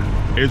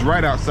 It's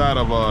right outside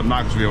of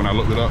Knoxville when I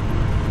looked it up.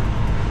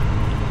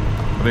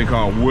 I think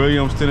called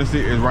Williams,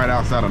 Tennessee. It's right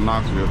outside of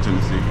Knoxville,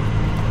 Tennessee.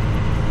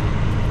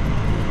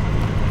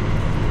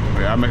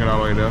 But yeah, I make it all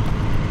the way there.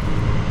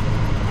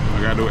 I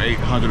gotta do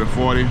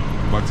 840,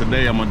 but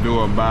today I'm gonna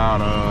do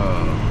about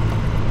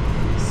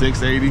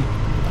 680.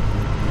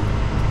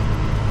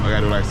 I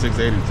gotta do like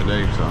 680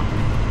 today, so.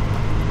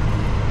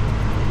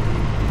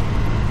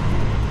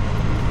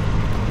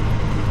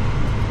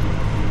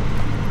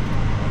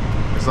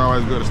 It's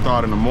always good to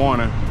start in the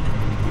morning.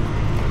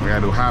 We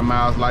gotta do high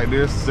miles like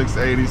this,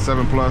 680,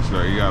 7+.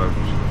 So you gotta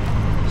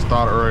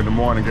start early in the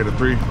morning, get a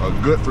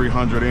good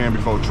 300 in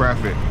before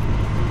traffic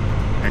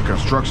and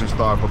construction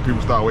start, but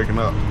people start waking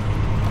up.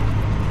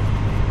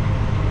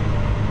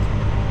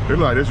 It look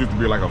like this used to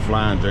be like a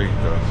Flying J,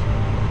 because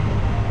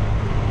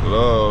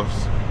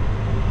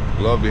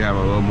Love be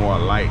having a little more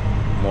light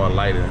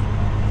in.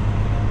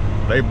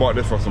 They bought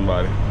this for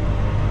somebody.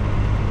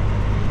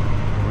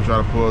 We try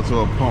to pull to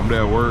a pump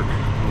there at work.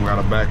 We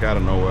gotta back out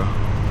of nowhere.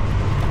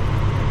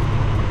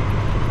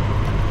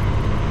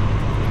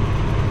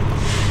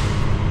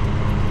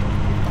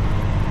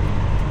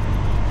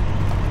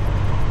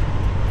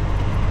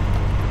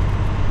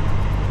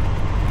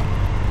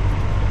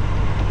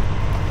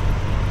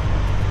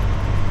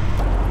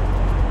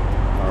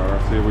 Alright, I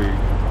see we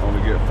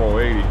only get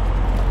 480.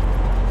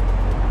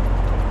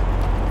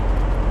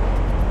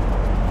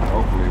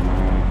 Hopefully,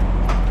 man.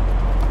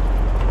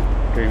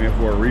 Came in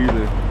for a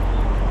reason.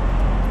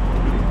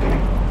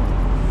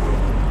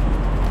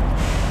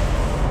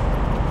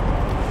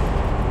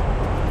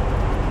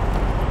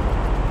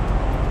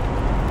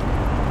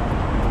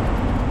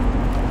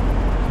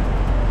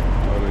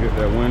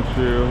 That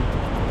windshield.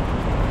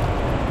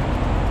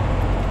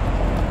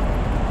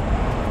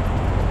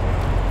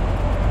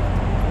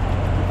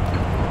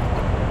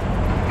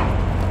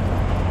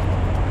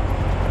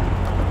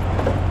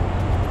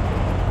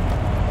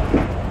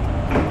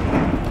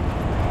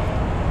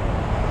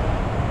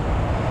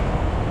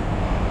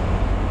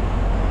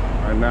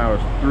 Right now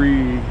it's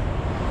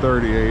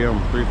 3:30 a.m.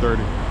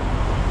 3:30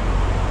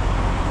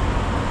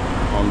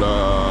 on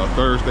the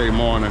Thursday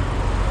morning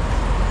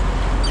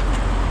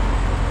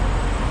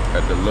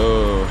at the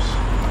Loves.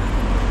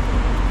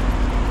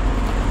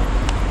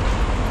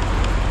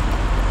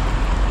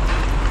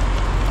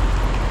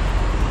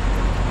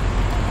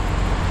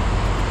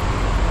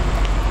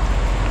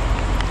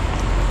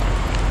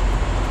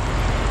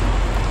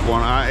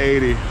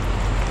 I-80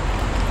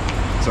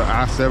 to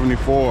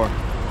I-74.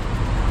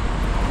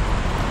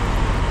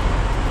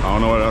 I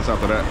don't know what else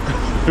after that.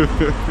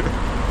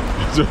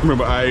 Just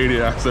remember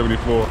I-80,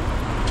 I-74.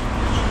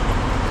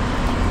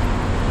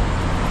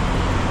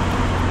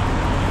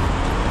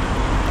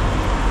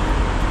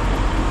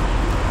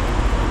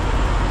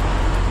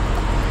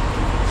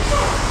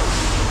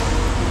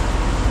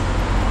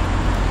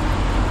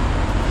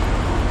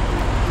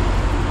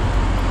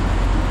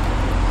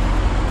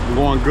 I'm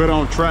going good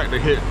on track to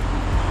hit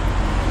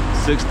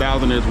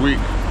 6,000 this week.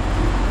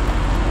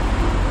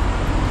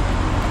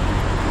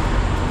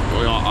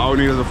 All we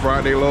need is a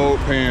Friday load,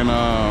 paying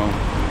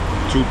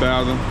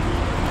 2,000.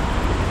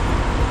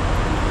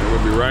 It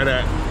would be right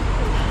at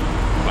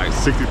like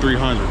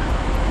 6,300.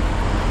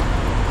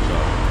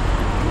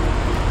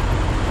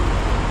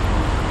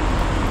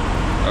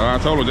 So I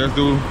told her just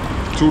do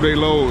 2-day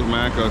loads,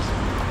 man, cause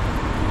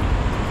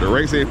the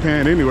rates ain't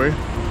paying anyway.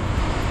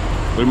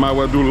 We might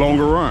well do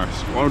longer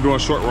runs. What I'm doing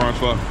short runs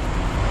for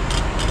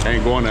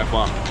ain't going that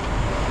far.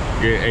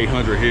 Get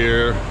 800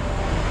 here,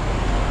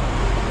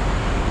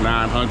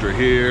 900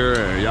 here,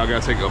 and y'all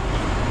gotta take a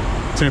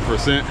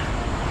 10%.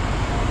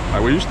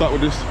 Like when you start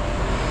with this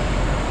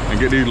and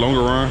get these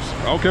longer runs,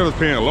 I don't care if it's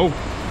paying low.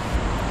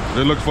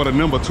 They're looking for the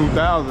number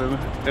 2,000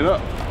 and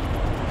up,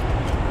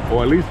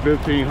 or at least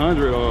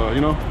 1,500, or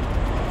you know,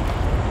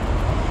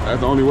 that's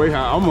the only way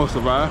how I'm gonna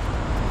survive.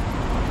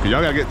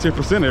 Y'all gotta get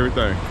 10%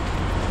 everything.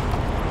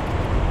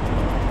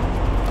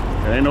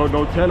 There ain't no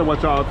telling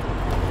what y'all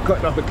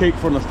cutting off the cake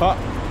from the top.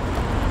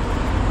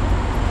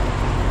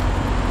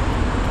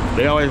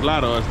 They always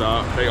lie to us,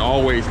 dog. They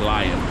always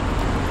lying.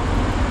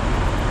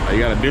 You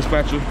got a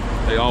dispatcher,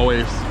 they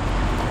always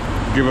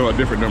give them a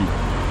different number.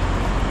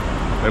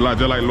 They lie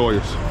just like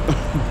lawyers.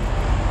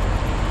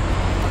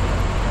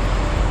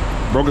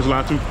 Brokers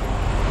lie too.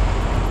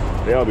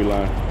 They all be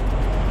lying.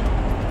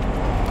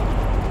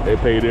 They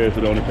pay this,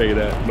 but they only pay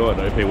that. No,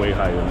 they pay way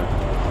higher than that.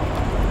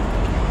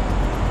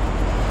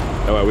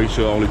 That's why we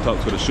should only talk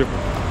to the shipper.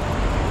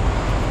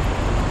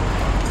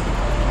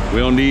 We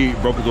don't need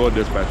brokers or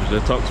dispatchers.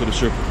 Let's talk to the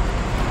shipper.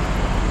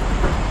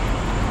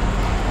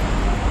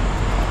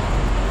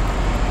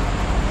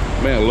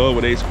 Man, I love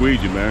when they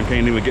squeeze you, man.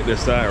 Can't even get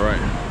this side right.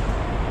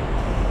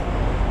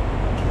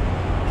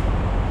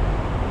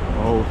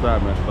 The whole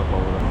side messed up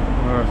over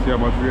there. See how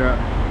much we got?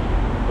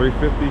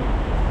 350.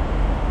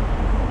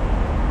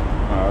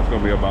 It's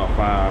gonna be about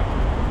 5.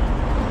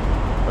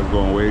 That's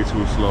going way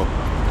too slow.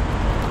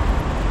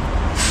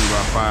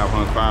 About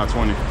 500,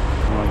 520.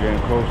 I'm getting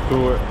close to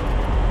it.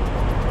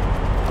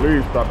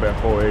 Please stop at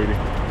 480.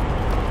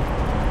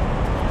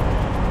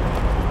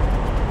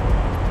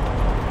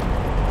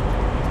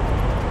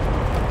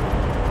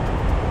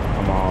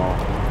 Come on.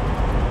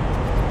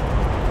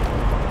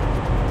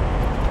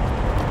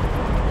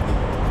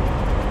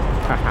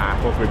 Haha,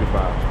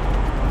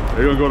 455.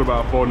 They're gonna go to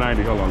about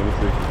 490. Hold on, let me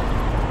see.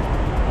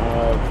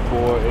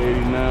 480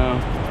 now.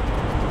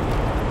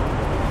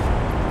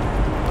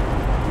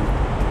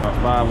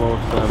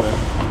 507,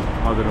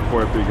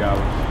 143 gallons.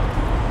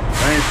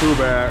 That ain't too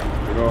bad.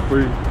 You know,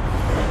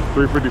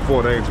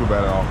 354, that ain't too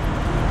bad at all.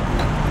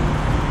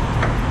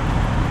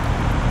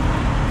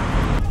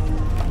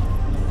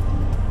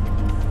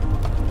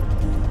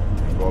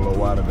 Go a little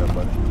wider there,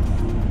 buddy.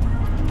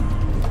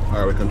 All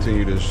right, we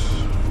continue this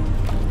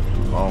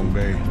long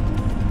day.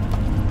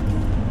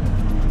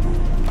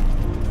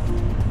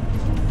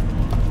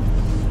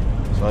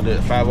 So I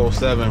did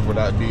 507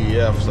 without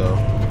DEF, so.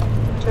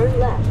 Turn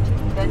left,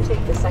 then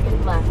take the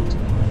second left.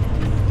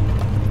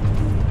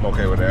 I'm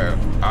okay with that.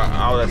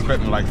 I was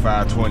expecting like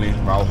 520,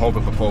 but I was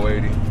hoping for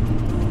 480.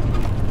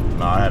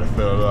 No, I had to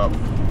fill it up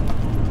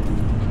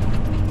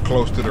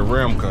close to the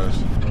rim because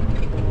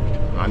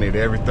I need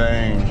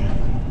everything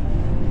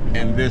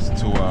in this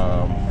to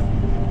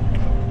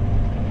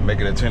make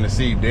it a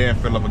Tennessee, then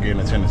fill up again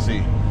in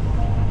Tennessee.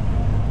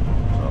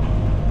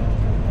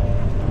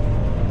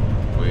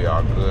 So we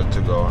are good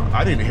to go.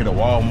 I need to hit a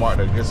Walmart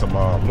to get some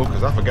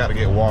Lucas. I forgot to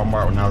get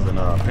Walmart when I was in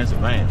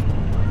Pennsylvania.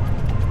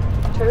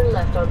 Turn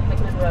left on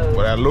Hickman Road.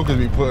 Well, that Lucas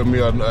be putting me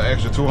an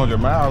extra 200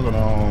 miles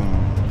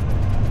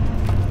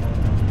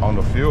on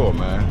the fuel,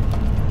 man.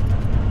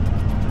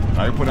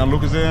 Now you put that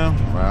Lucas in,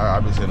 man,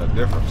 I've been seeing a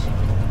difference.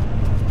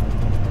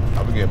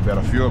 I've been getting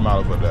better fuel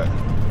mileage with that.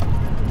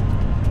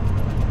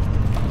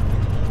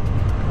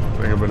 I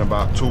think it's been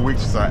about 2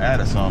 weeks since I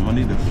added some. I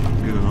need to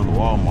get another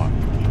Walmart.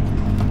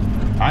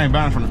 I ain't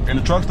buying from in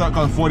the truck stop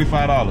costs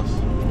 $45.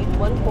 In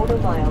 1/4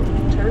 mile,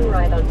 turn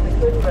right on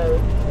Hickman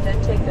Road, then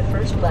take the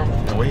first left.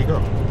 And where you go?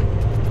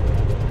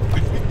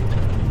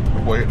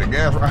 The boy hit the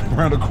gas right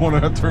around the corner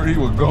of that turn, he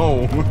was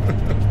gone.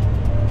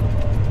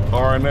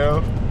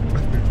 RNL.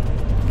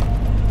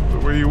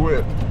 Where you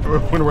went?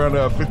 Went around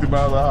there 50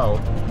 miles an hour.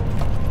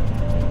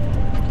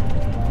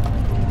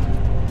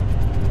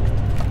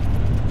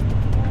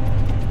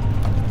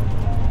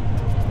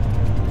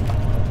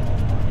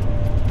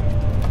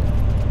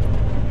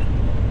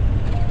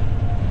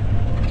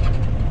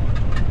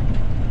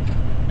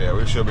 Yeah,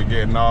 we should be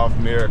getting off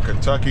near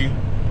Kentucky.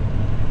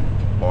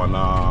 on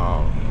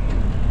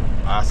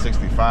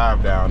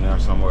I-65 down there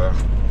somewhere.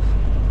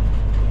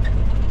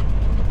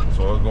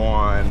 So it's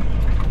going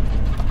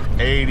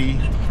 80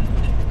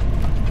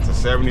 to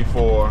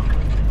 74. I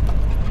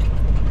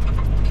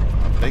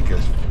think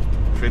it's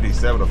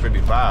 57 or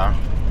 55.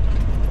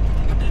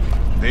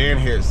 Then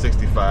hit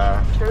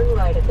 65. Turn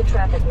right at the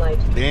traffic light.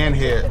 Then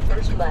hit The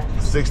first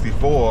left.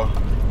 64.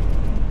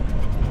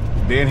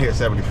 Then hit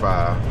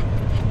 75.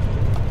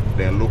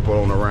 Then loop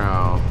on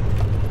around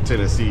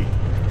Tennessee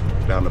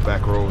down the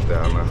back roads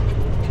down there.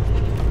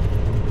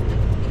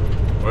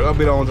 We're gonna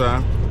be on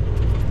time.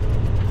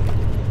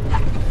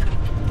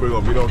 We're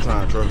gonna be on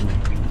time, trust me.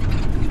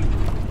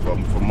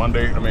 For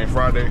Monday, I mean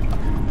Friday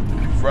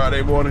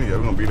morning, yeah,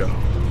 we're gonna be there.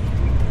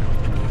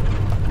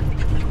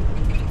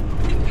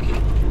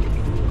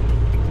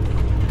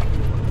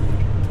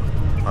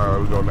 All right,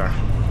 we go now.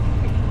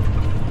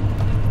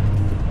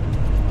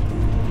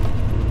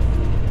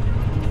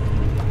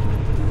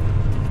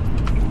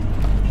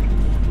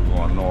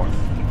 Going north.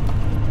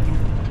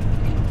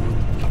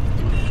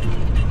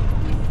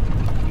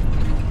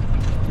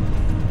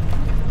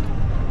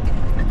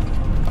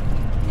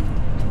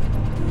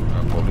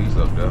 Got police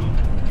up there.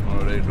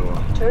 What are they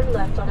doing? Turn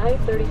left on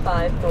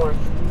I-35 north.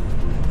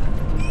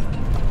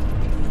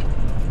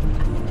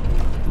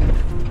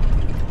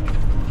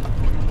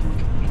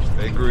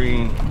 Stay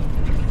green.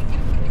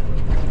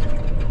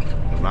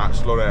 Do not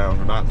slow down.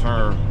 Do not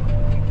turn.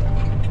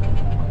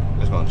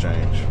 It's gonna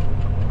change.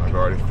 I can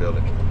already feel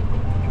it.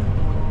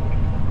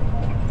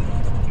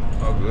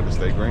 Oh, good to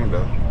stay green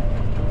though.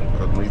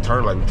 Because when you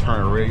turn like we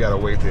turn red, you gotta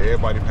wait till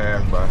everybody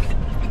pass by.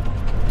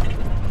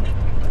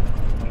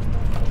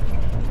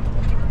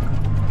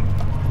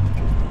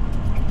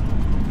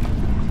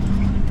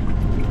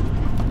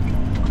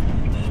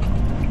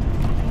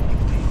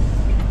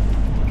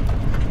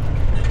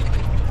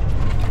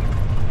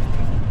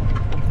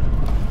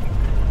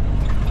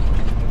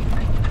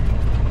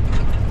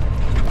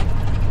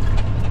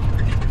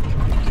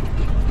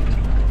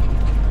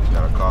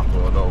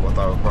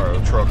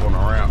 Truck on the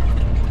ramp.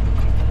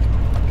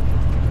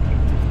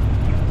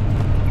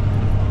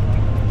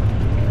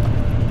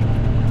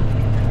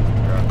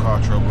 Got car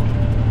trouble.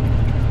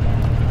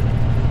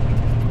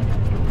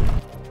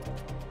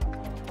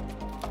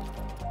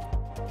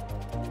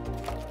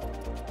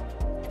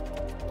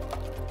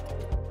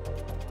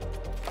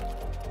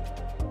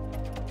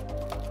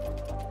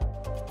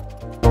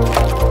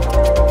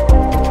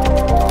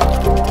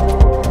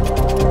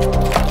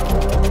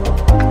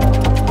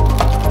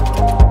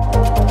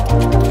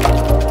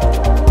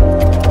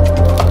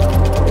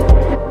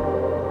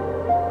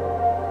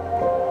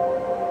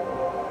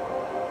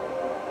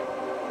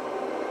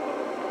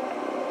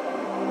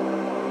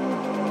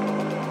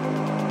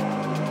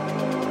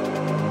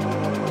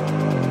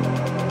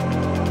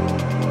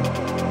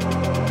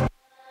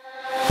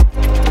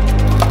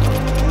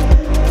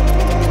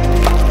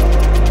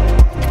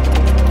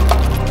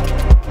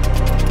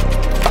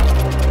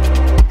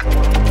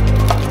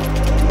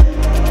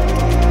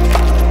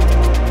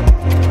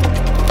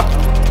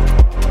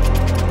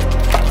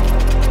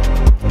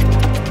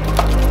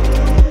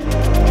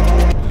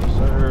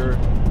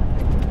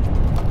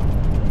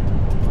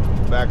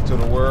 Back to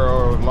the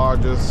world's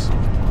largest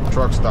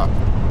truck stop.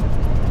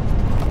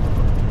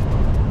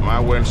 My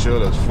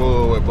windshield is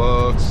full with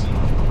bugs.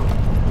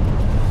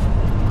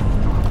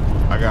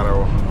 I gotta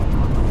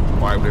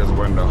wipe this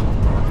window.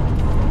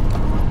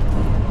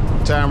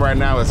 Time right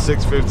now is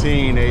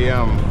 6:15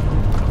 a.m.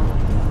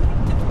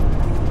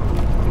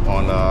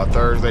 on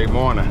Thursday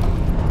morning.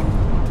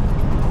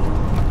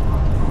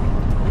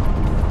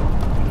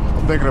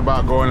 I'm thinking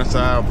about going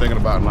inside. I'm thinking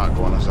about not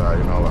going inside,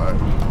 you know, like.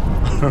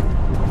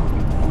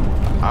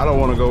 I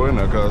don't want to go in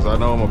there because I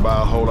know I'm gonna buy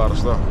a whole lot of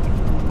stuff.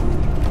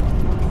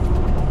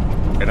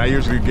 And I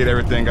usually get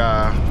everything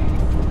I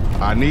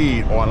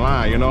need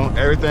online, you know?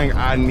 Everything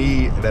I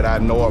need that I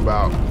know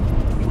about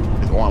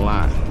is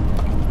online.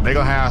 They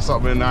gonna have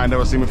something in there I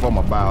never seen before, I'm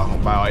gonna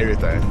buy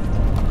everything.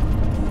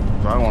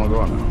 So I don't want to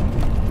go in there.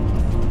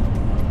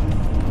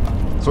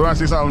 So when I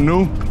see something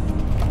new,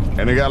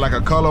 and they got like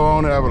a color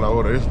on it, I be like,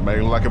 oh, this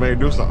may look like it may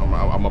do something.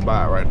 I'm gonna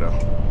buy it right there.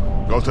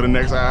 Go to the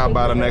next aisle,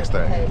 buy the next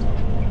thing.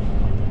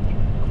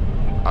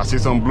 I see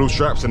some blue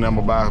straps in there, I'm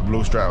gonna buy a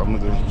blue strap. I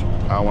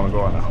don't wanna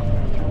go in there.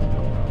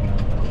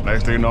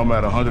 Next thing you know, I'm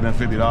at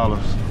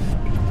 $150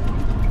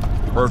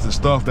 worth of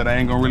stuff that I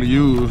ain't gonna really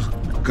use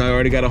because I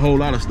already got a whole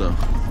lot of stuff.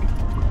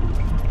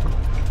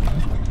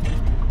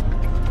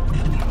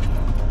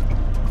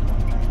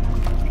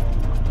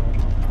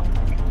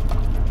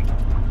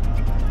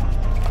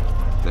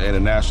 The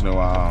International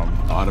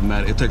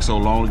automatic, it takes so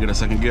long to get a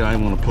second gear, I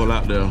ain't wanna pull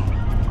out there.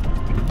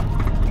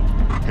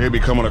 He'll be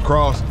coming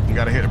across, you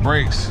gotta hit the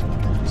brakes.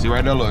 See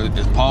right there, look,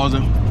 it's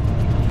pausing.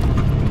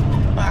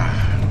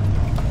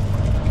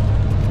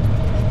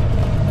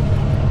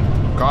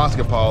 Cars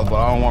can pause, but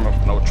I don't want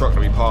no truck to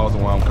be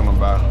pausing while I'm coming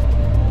by.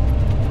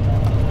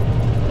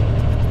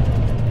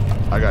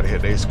 I gotta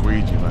hit they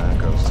squeegee, man,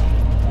 cause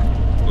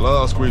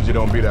love squeegee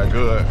don't be that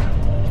good.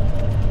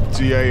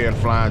 TA and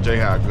Flying J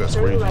had good Turn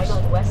screens. right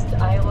on West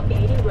Iowa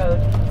 80 Road,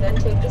 then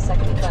take the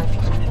second left.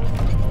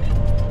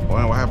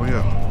 What happened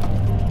here?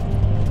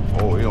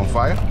 Oh, he on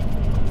fire?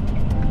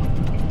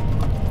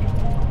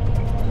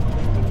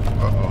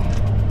 Uh-oh.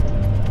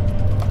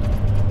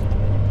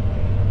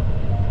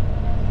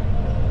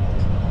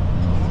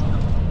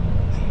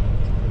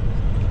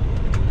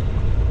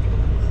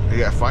 He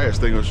got fire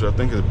extinguisher. I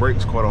think his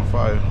brakes caught on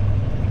fire.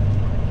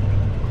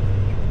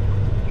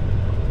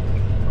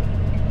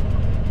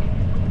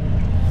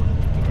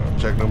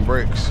 Check them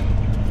brakes.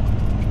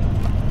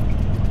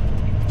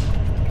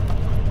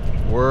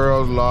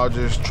 World's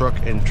largest truck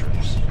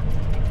entrance.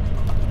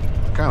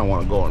 I kind of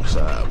want to go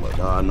inside, but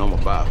I know I'm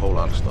gonna buy a whole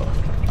lot of stuff.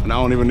 And I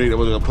don't even need it.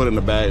 We're gonna put it in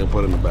the bag and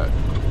put it in the back.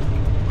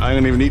 I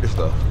ain't even need the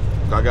stuff.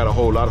 I got a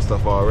whole lot of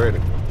stuff already.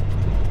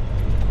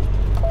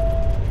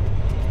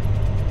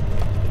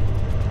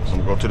 So I'm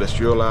gonna go to this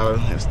fuel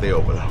island and stay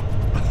over there.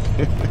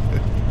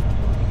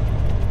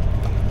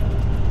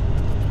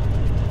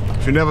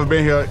 If you've never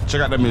been here,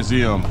 check out the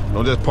museum.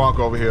 Don't just park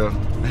over here.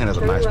 Man, that's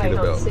a nice Turn right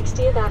on Peterbilt.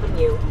 60th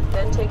Avenue,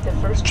 then take the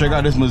first Check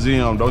out left. this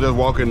museum. Don't just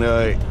walk in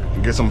there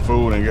and get some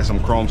food and get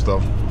some chrome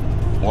stuff.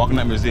 Walk in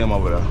that museum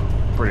over there.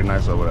 Pretty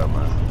nice over there,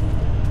 man.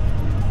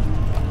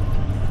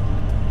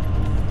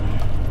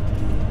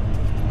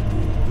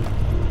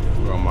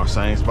 We're on my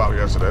same spot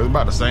yesterday. It was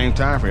about the same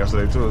time for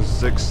yesterday too. It's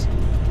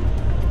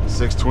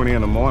 6:20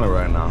 in the morning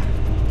right now.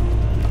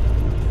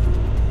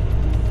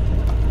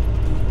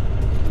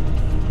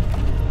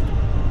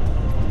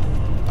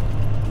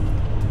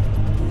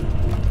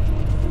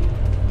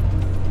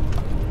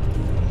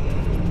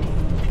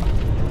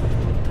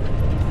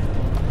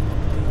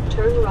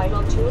 Turn right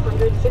on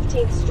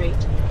 215th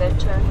Street, then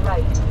turn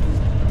right.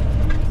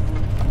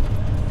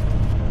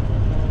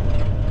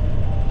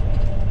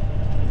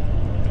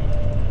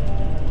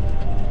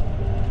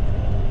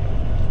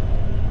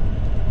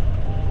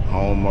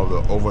 Home of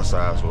the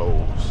oversized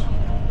loads.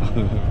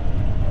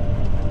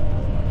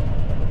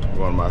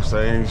 We're on my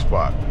same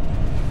spot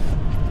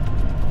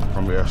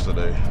from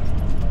yesterday.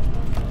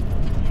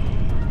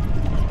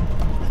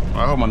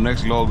 I hope my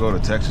next load go to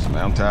Texas,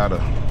 man. I'm tired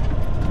of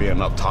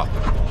being up top.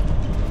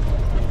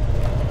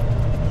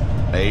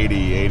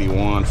 80,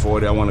 81,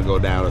 40. I want to go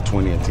down to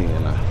 20 and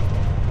 10 now.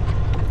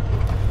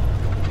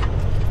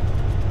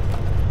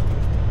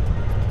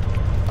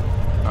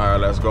 All right,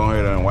 let's go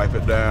ahead and wipe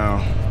it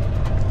down.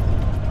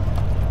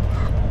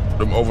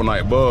 Them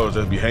overnight bugs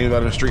just be hanging out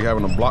in the street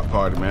having a block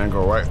party, man.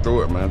 Go right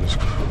through it, man. Just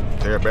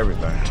tear up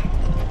everything.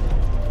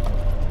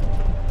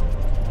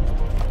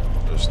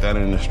 Just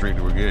standing in the street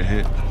that we get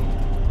hit.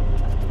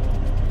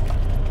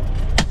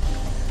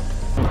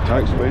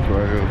 Tight space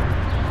right here.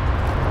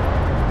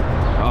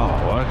 Oh,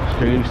 what?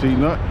 Can't even see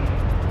nothing.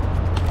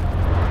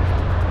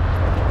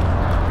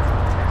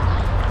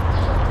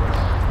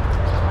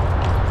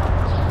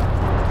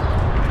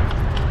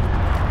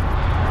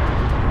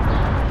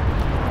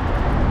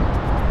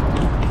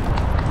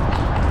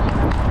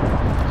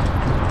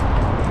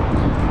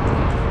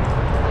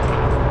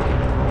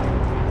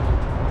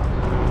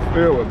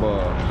 Filled with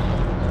bugs.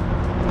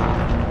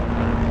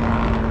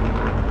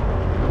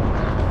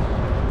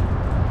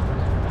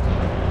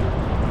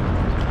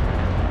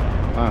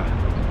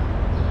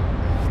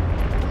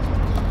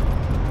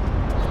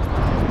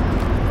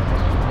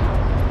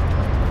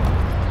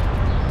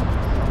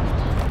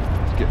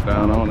 Let's get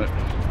down on it.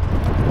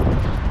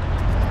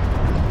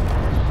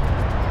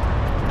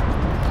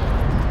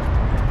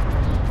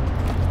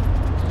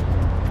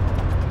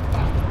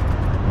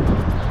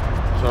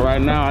 So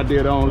right now I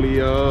did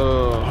only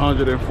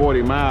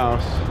 140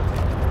 miles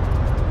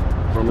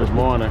from this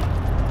morning.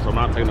 So I'm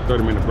not taking a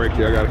 30-minute break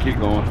here. I gotta keep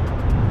going.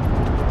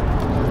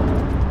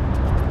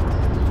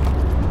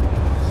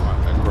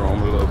 Slide that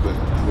chrome a little bit.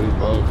 These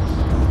bugs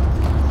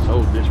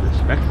so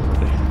disrespectful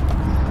today.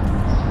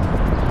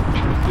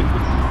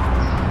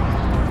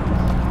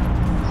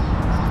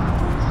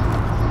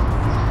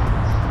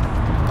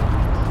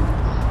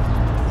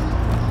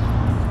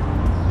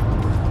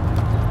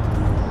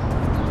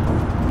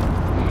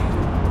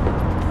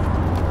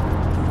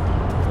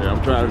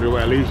 Trying to do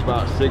at least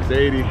about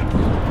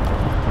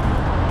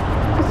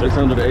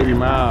 680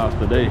 miles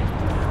today.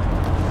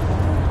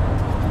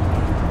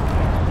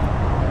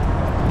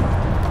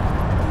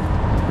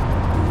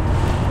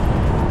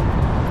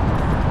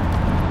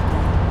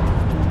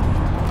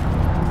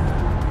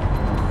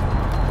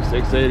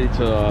 $680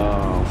 to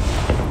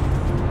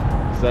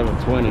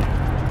 $720.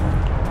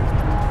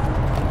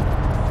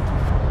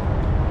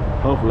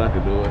 Hopefully I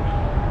can do it.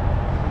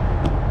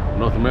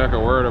 North America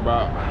worried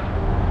about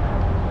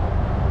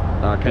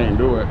I can't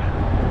do it.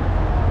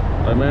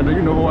 Like, man, do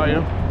you know who I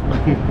am?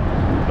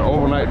 The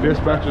overnight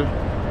dispatcher.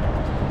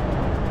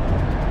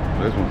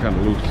 This one kind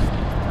of loose.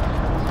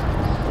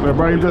 Now,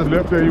 Brian, you just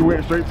left there, you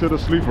went straight to the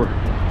sleeper.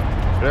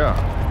 Yeah.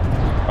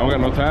 I don't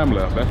got no time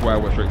left. That's why I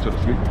went straight to the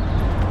sleeper.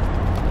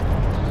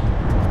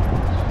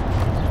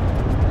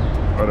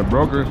 Or the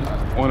brokers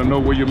want to know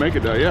where you make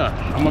it there. Yeah,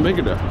 I'm gonna make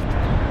it there.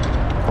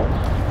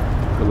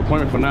 Cause the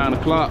appointment for 9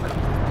 o'clock.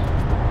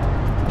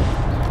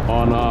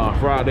 on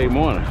Friday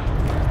morning.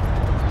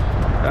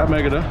 I'll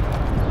make it there.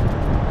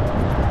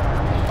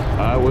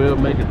 I will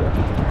make it there.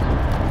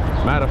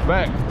 Matter of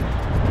fact,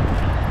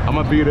 I'm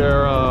gonna be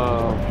there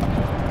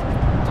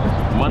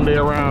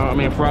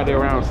Friday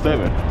around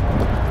 7.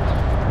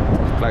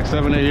 Like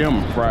 7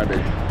 a.m. Friday.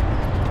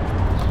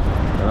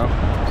 You know?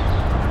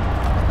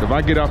 If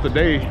I get off the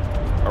day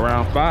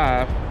around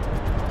 5,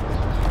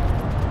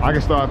 I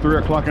can start 3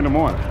 o'clock in the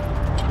morning.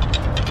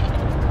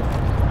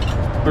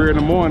 3 in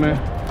the morning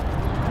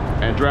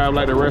and drive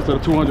like the rest of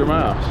the 200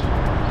 miles.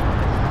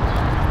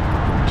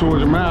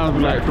 200 miles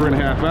be like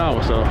 3.5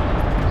 hours, so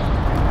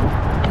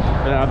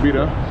yeah, I'll be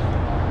there.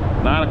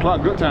 9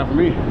 o'clock, good time for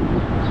me.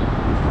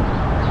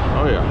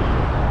 Oh yeah.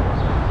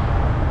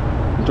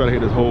 I'm trying to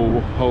hit this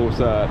whole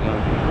side now.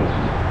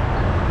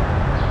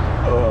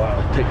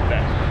 I'll take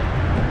that.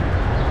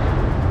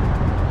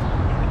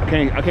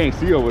 I can't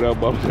see over there,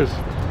 but I'm just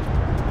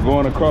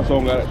going across. So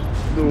I got to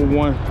do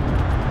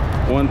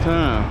one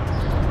time.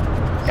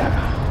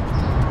 Yeah.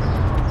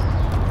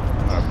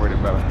 All right, pretty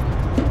better.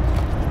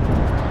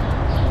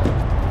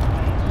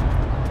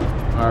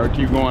 All right,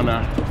 keep going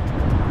now.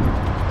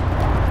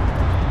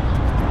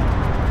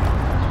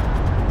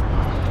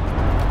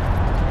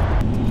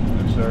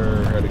 Yes,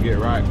 sir. Had to get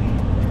right.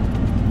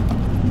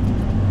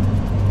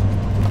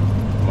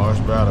 Much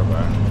better,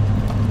 man.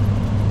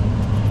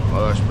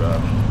 Much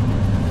better.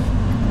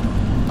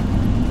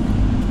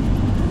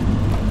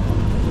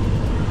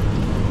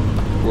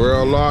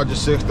 World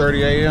largest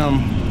 6:30 a.m.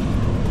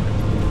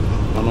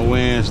 on a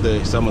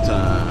Wednesday,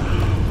 summertime.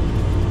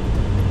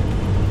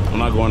 I'm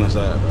not going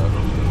inside though.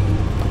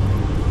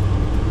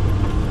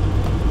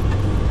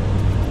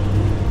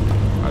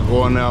 I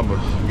go in there but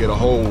get a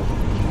whole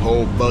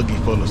buggy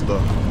full of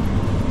stuff.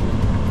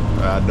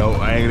 I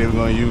ain't even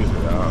gonna use it.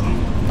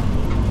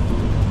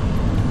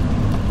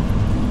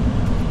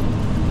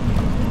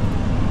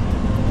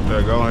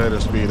 Yeah, go ahead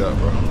and speed up,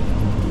 bro.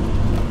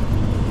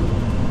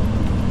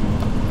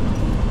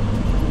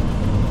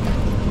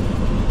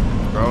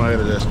 Go ahead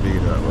and just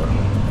speed up, bro.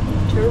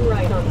 Turn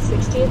right on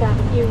 60th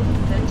Avenue,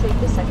 then take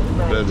the second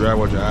right. Just drive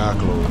with your eyes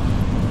closed.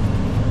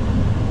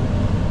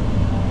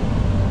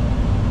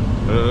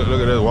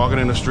 Look at this, walking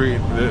in the street.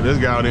 This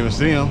guy don't even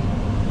see him.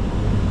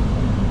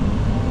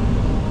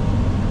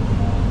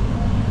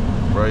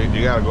 Bro,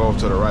 you gotta go over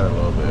to the right a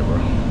little bit, bro.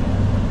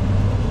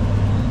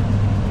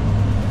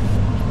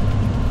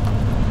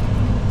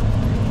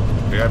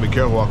 You gotta be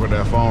careful walking with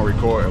that phone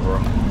recording,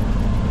 bro.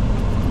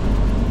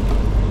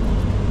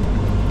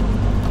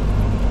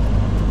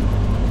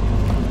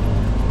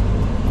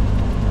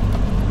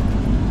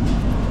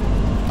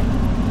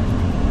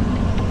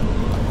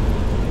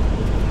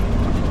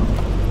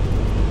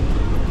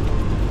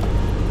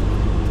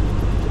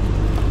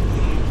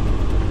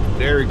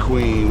 Dairy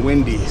Queen,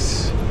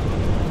 Wendy's.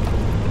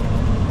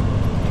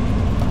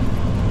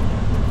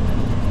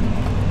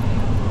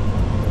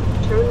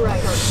 Turn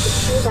right on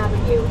 60th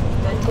Avenue,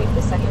 then take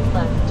the second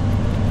left.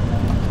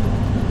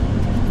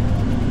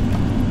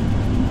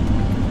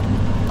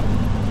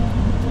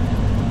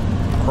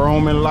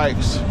 Chrome and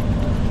lights.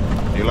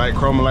 You like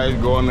chrome and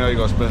lights, go in there, you're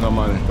gonna spend some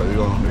money. Cause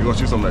you're gonna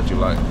see something that you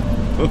like.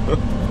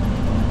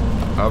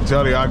 I'm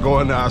telling you, I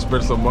go in there, I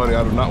spend some money.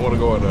 I do not want to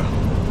go in there.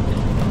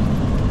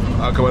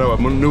 I come up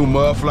with new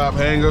mud flap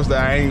hangers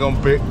that I ain't gonna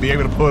be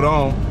able to put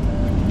on.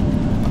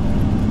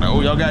 Like,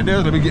 oh, y'all got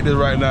this? Let me get this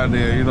right now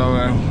there. You know,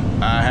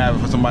 man, I have it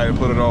for somebody to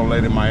put it on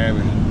later in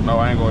Miami. No,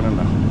 I ain't going in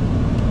there.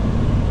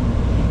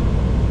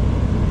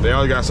 They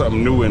always got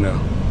something new in there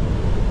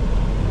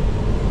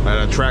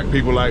that attract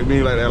people like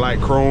me, like they like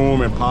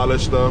chrome and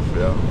polished stuff.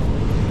 Yeah.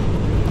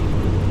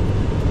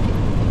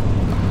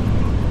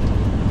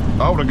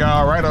 Oh, the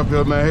guy right up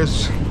here, man.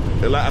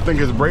 I think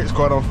his brakes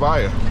caught on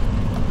fire.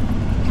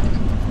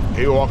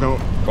 He was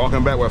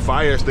walking back with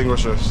fire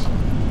extinguishers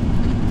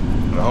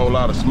and a whole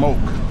lot of smoke.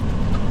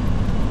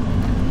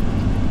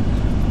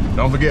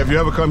 Don't forget, if you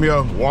ever come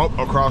here, walk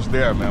across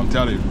there, man. I'm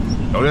telling you.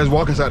 Don't just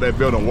walk inside that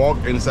building. Walk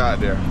inside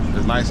there.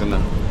 It's nice in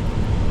there.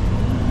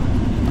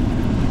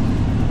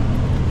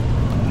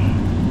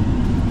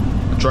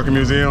 The Trucking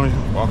Museum,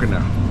 walk in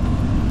there.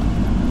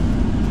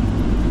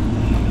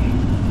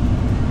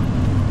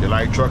 You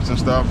like trucks and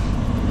stuff?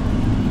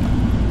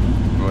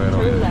 Go ahead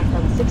over Turn there. left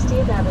on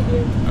 60th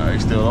Avenue.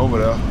 He's still over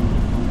there.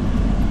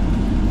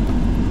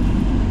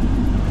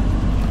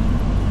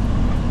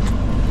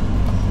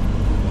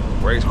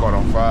 Brakes caught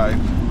on 5.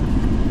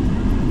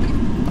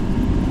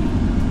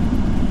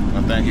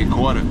 I think he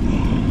caught it.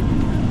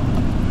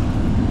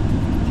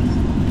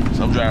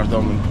 Some drivers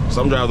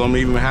don't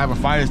even have a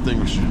fire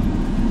extinguisher.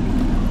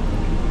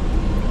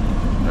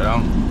 You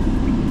know?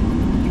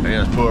 They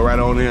just pull right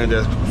on in and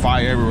just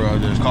fire everywhere.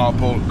 Just call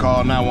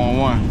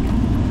 911.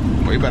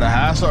 Well, you better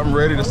have something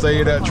ready to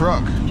save that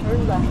truck.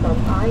 Turn left on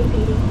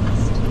I-80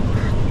 East.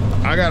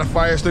 I got a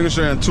fire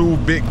extinguisher and 2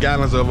 big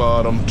gallons of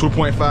them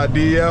 2.5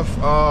 DF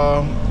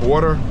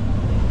water.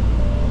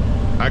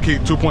 I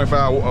keep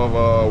 2.5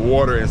 of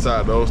water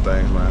inside those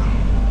things, man.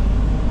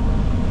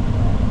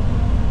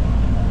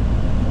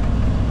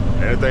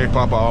 And Anything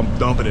pop out, I'm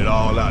dumping it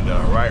all out there,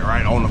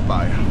 right on the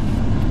fire.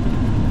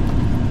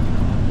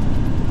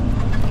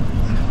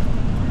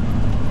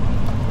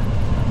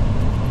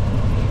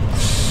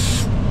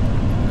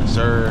 Yes,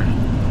 sir.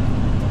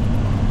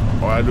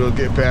 All I do is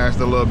get past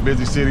the little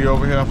busy city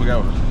over here. I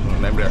forgot what the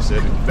name of that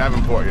city.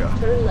 Davenport, yeah.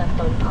 Turn left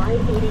on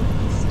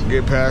I-80 East.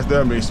 Get past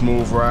them, be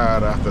smooth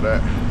ride after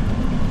that.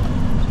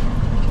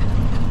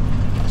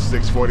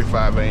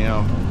 6:45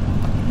 a.m.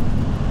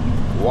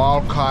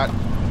 Walcott,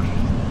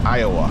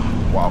 Iowa.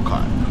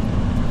 Walcott.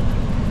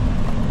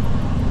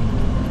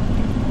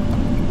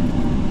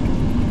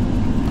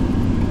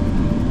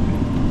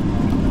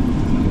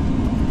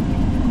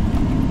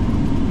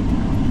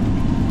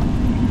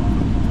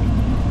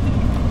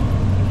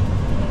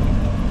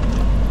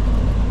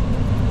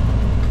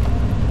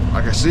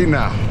 I can see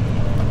now.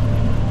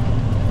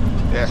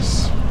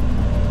 Yes.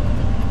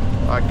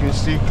 I can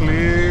see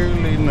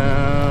clearly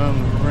now. The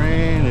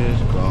rain is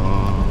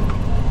gone.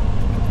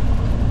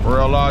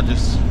 Royal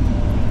Lodges.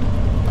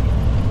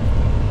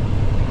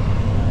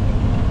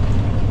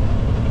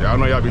 Y'all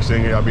know y'all be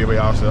singing, y'all be by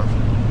yourself.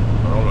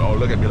 Don't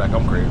look at me like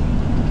I'm crazy.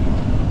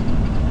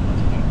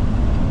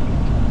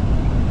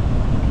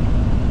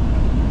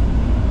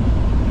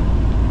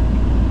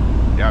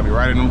 Y'all be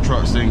right in them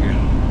trucks singing.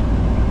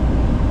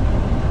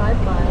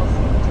 5 miles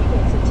to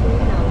exit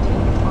 290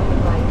 on the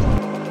right.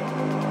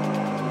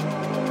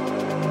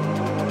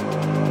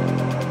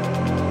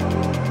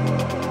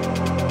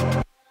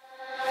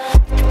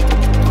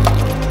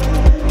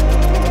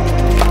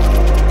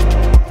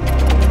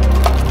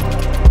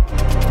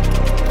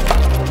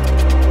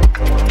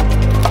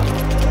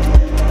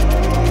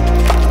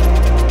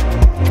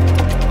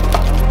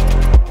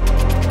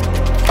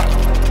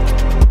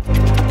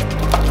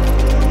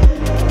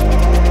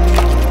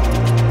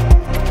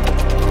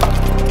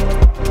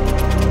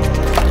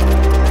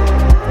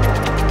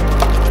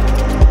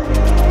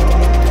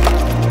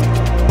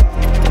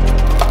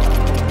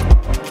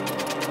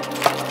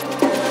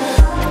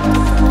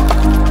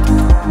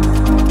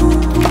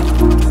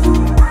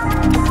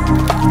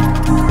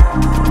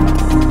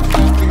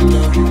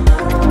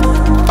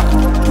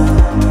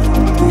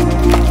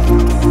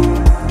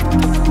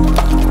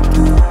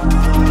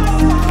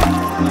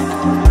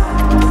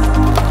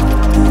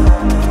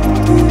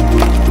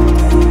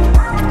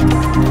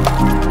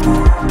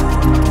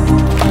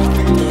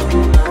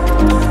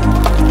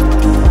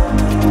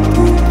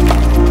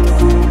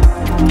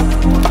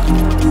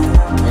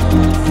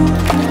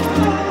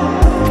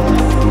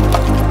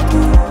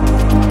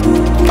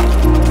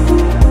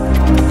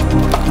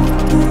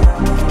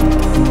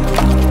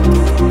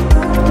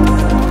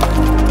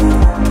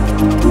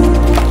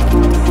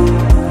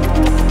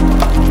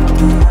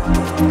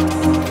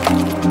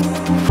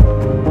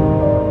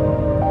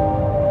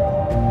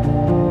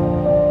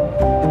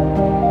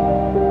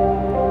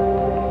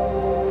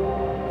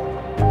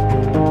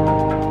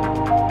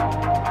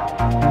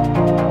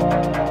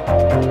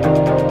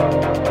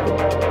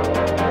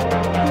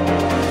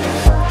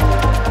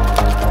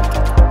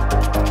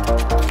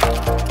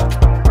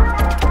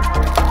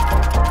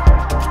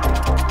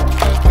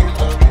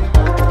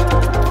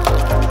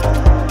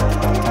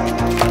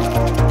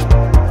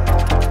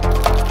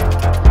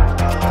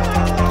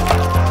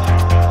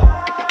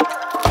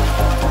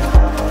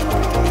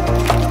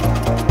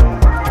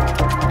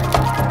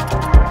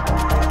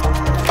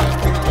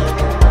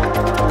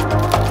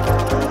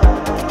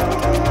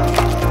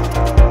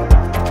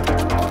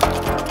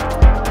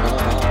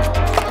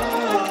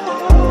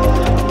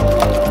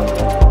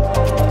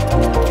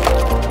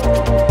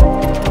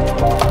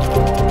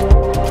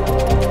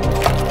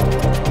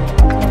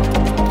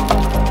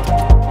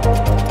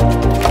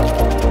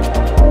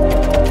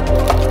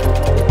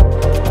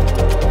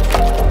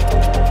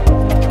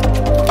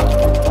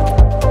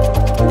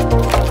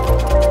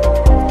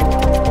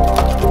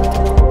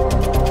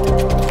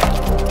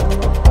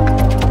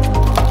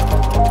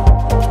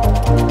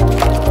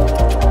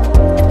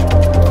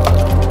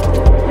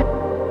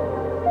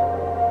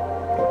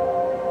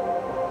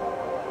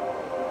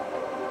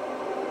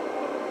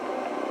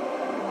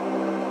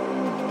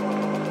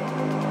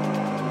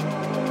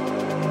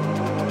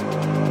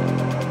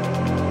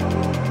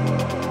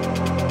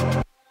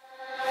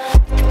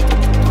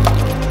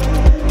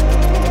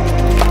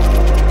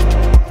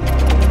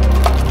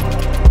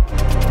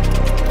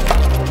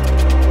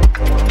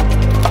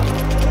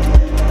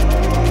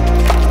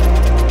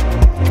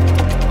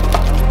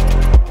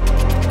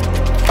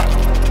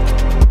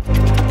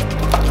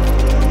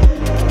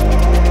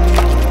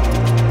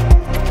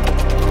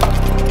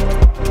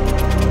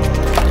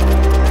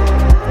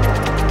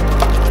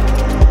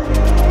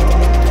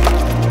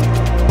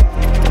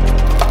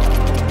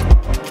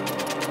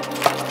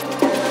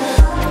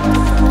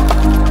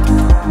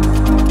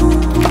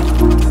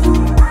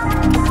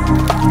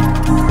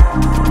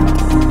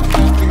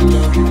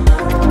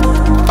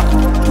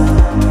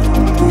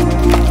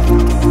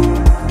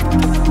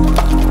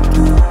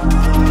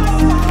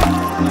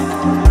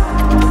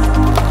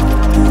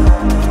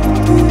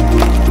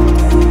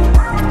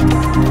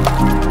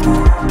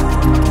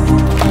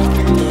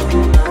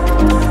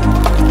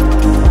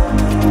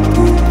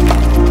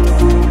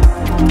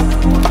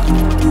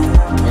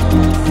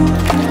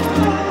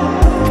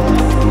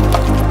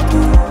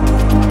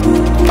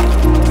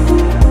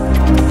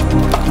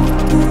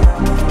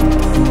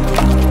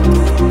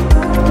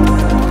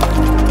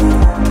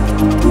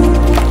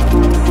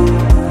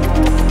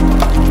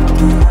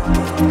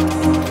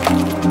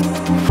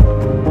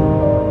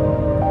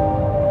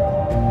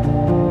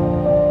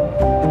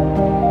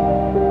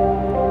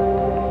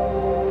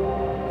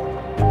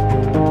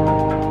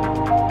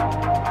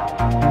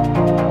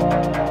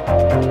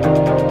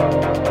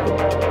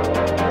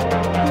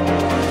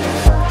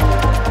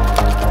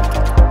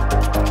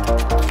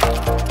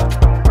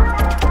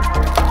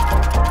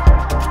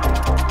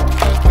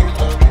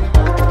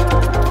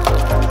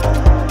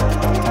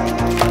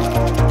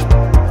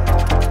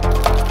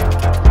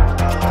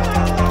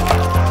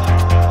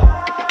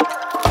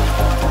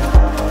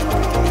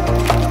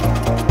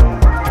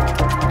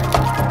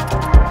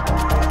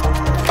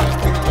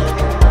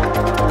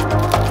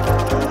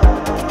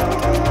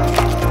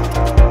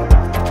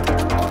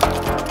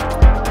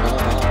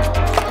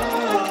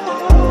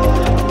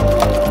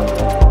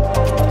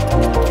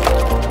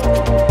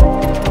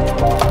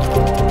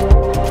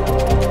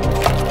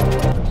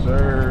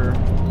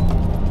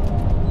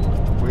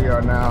 We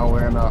are now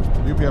in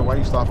UPS. Why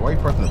you stopping? Why you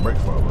pressing the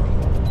brakes for, bro?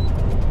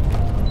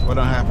 What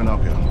done happened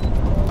up here?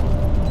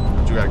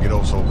 But you gotta get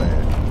over so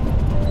bad.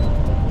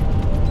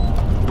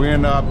 We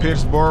in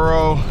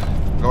Pittsboro. Go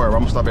ahead, bro. I'm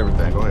gonna stop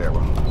everything. Go ahead,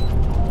 bro.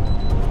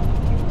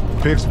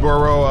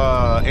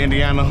 Pittsboro,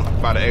 Indiana.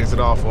 About to exit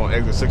off on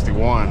exit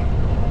 61.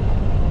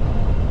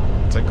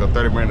 Take a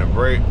 30-minute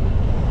break.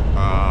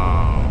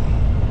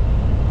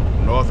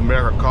 North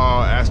America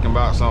called asking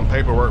about some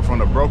paperwork from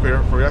the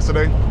broker for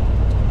yesterday.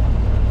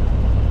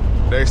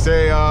 They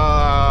say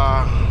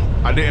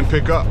I didn't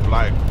pick up,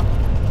 like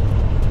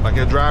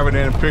your driver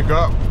didn't pick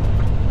up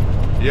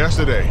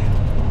yesterday.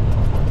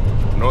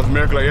 North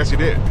America, like, yes, he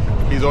did.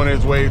 He's on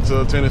his way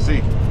to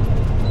Tennessee.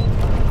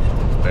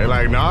 They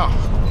like, nah,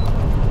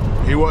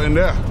 he wasn't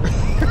there.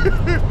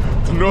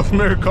 So North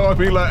America called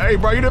me like, hey,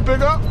 bro, you didn't pick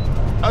up?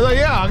 I was like,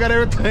 yeah, I got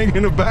everything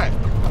in the back.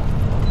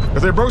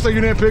 If the broker said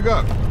you didn't pick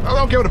up, I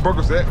don't care what the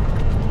broker said.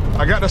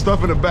 I got the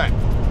stuff in the back.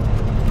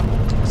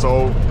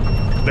 So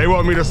they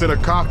want me to send a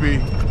copy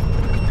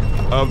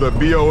of the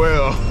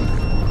BOL.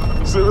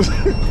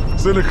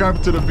 Send a copy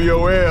to the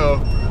BOL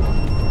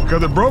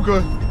because the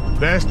broker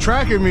that's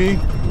tracking me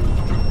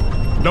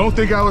don't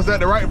think I was at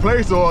the right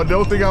place or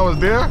don't think I was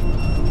there.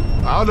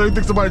 I don't know, you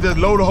think somebody just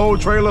load the whole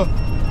trailer,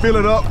 fill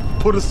it up,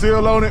 put a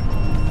seal on it,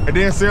 and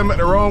then send them at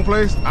the wrong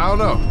place? I don't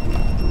know.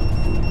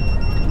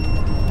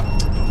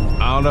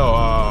 I don't know.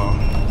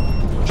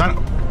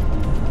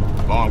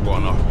 I'm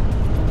going off.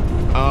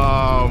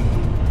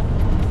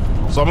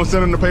 So I'm gonna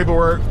send them the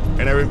paperwork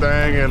and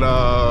everything, and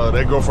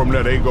they go from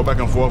there. They go back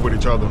and forth with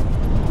each other.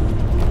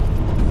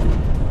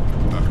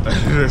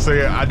 They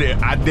say I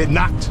did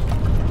not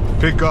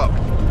pick up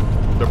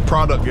the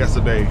product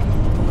yesterday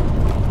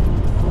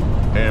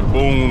in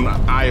Boone,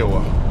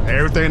 Iowa.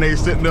 Everything they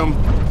sent them,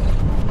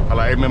 I'm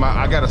like, hey man,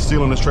 I got a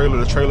seal on this trailer.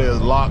 The trailer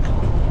is locked.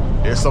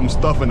 There's some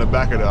stuff in the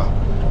back of there.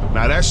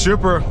 Now that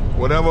shipper,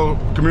 whatever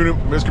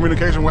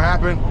miscommunication will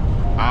happen,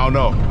 I don't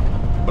know.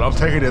 But I'm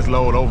taking this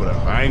load over there.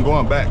 I ain't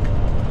going back.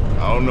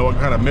 I don't know what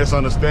kind of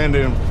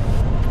misunderstanding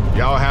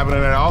y'all having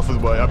in that office,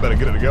 but y'all better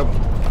get it together.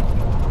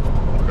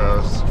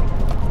 Because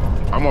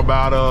I'm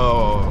about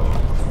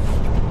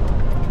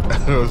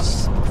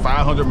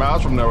 500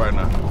 miles from there right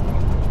now.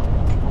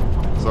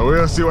 So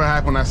we'll see what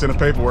happens when I send the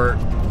paperwork.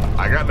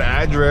 I got the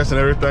address and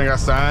everything. I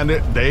signed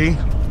it. They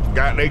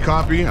got their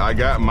copy. I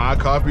got my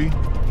copy.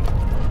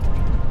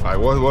 Like,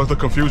 what's the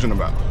confusion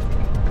about?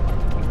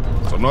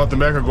 So North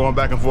America going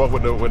back and forth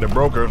with the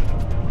broker,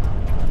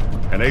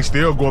 and they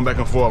still going back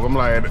and forth. I'm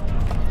like,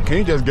 can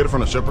you just get it from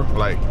the shipper?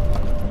 Like,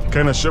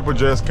 can the shipper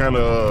just kind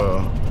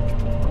of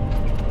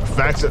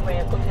fax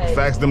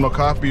them a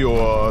copy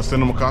or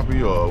send them a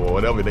copy or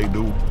whatever they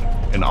do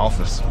in the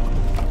office?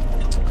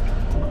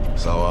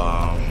 So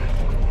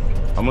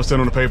I'm gonna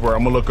send them the paper.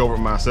 I'm gonna look over it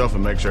myself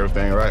and make sure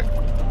everything right.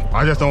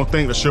 I just don't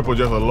think the shipper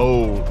just will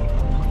load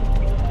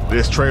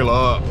this trailer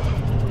up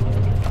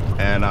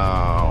and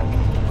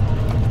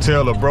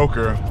tell the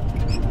broker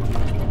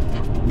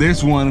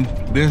this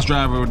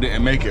driver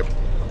didn't make it.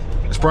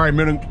 It's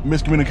probably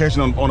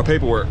miscommunication on the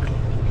paperwork.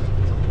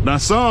 Now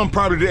some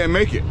probably didn't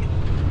make it.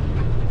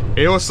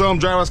 It was some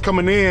drivers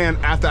coming in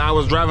after I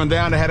was driving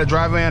down. They had a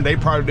drive in. They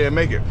probably didn't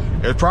make it.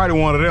 It's probably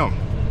one of them.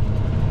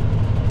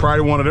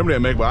 Probably one of them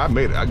didn't make it, but I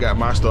made it. I got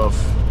my stuff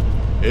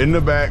in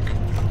the back,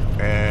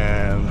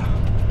 and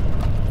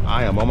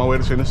I am on my way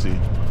to Tennessee.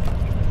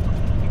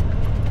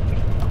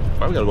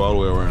 Probably gotta go all the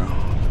way around.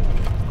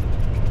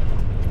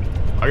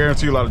 I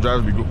guarantee you a lot of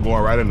drivers be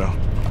going right in there.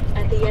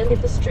 At the end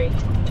of the street,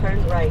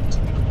 turn right.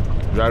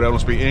 Driver that don't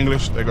speak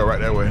English, they go right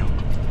that way.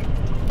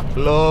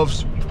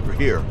 Loves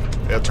here,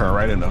 they'll turn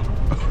right in there.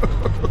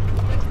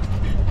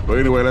 But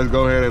anyway, let's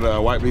go ahead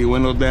and wipe these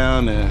windows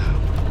down and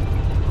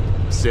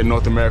send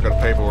North America the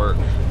paperwork.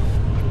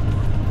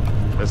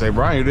 They say,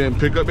 Brian, you didn't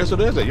pick up this or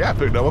this? I said, yeah, I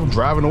picked up. I'm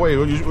driving away.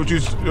 Don't you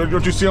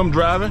see I'm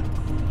driving?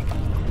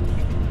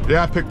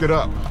 Yeah, I picked it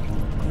up.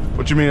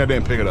 What you mean I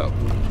didn't pick it up?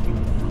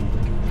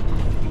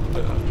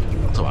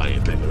 That's why I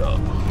didn't pick it up.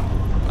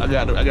 I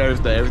got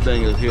everything.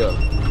 Everything is here.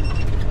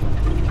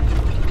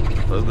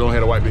 Let's go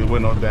ahead and wipe these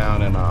windows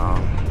down and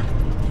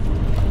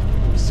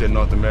send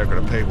North America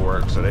the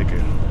paperwork so they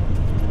can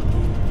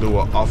do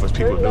what office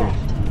people do.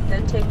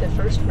 Then take the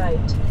first right.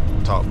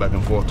 Talk back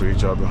and forth to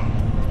each other.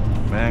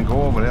 Man,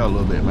 go over there a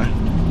little bit, man.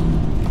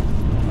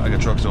 Like a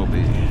truck so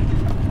big.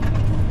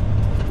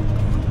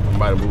 I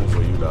might have moved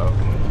for you, dog.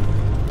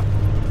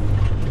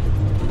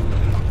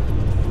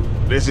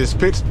 This is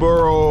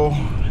Pittsboro,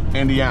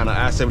 Indiana,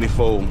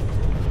 I-74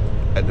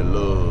 at the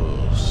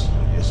Loves.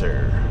 Yes,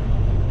 sir.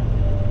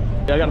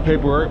 Yeah, I got the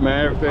paperwork,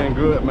 man. Everything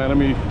good, man. Let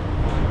me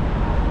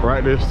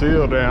write this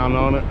seal down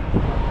on it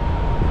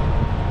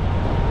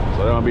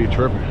so they don't be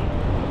tripping.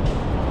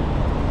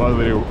 Once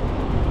they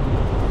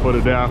put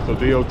it down so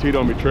DOT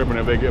don't be tripping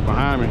if they get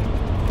behind me.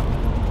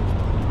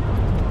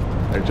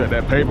 They check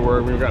that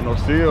paperwork. We ain't got no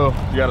seal.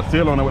 You got a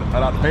seal on it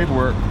without the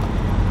paperwork.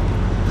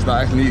 It's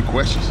not asking you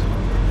questions.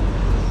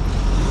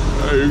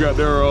 Hey, you got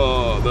their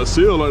the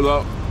seal is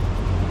out,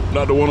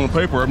 not the one on the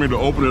paper. I mean to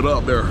open it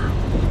up there.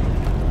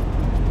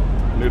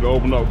 Need to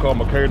open up, call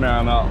my K9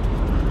 out,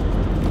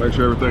 make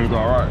sure everything's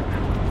all right.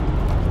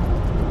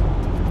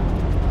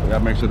 I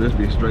gotta make sure this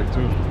be straight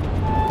too.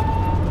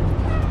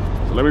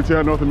 So let me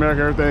tell North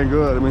America everything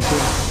good. Let me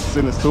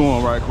send this to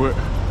them right quick.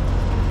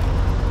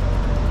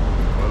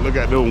 Well, look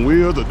at them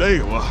wheels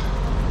today. Well,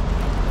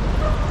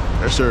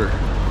 yes sir.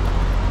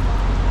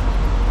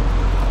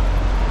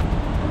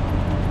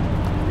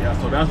 Yeah,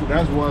 so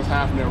that's what's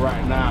happening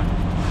right now.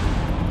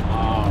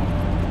 I'm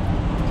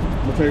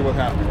gonna tell you what's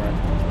happening right now.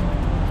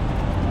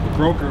 The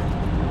broker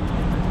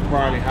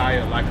probably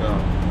hired like a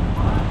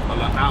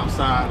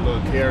outside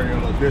little carrier,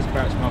 little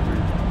dispatch company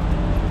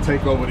to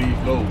take over these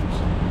loads.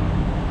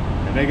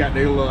 And they got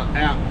their little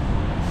app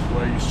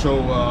where you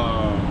show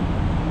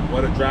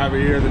what a driver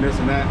is and this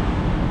and that,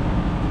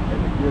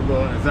 and they give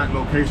the exact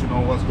location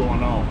on what's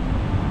going on.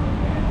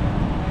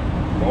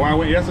 But when I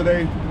went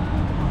yesterday,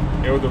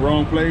 it was the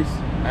wrong place.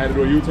 I had to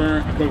do a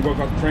U-turn. I couldn't go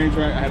across the train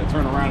track. I had to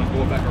turn around and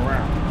go back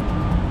around.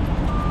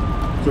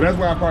 So that's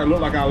why I probably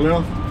looked like I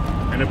left,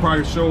 and it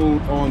probably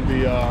showed on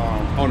the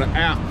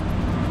app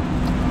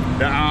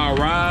that I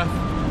arrived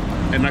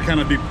and I kind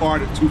of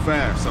departed too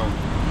fast. So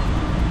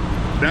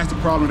that's the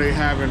problem they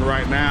having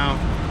right now.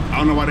 I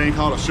don't know why they ain't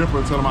called a shipper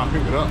and tell them I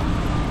picked it up.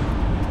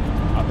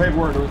 My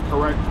paperwork was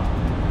correct,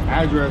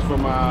 address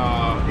from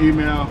my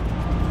email.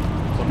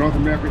 So North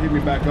America hit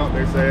me back up.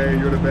 They say, hey,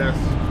 you're the best.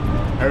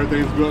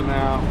 Everything's good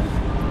now.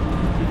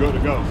 You're good to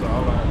go. So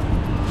I'm like,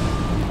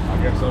 I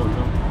guess so, you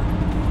know.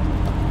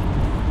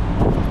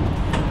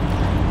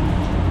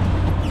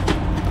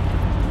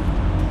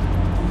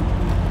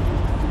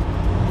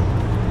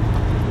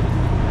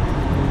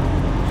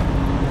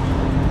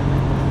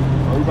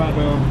 About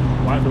to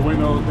wipe the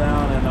windows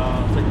down and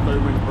take a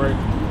 30-minute break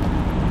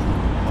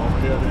over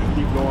here, then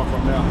keep going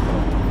from there.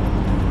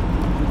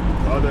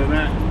 So other than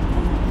that,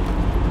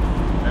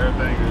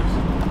 everything is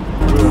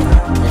good.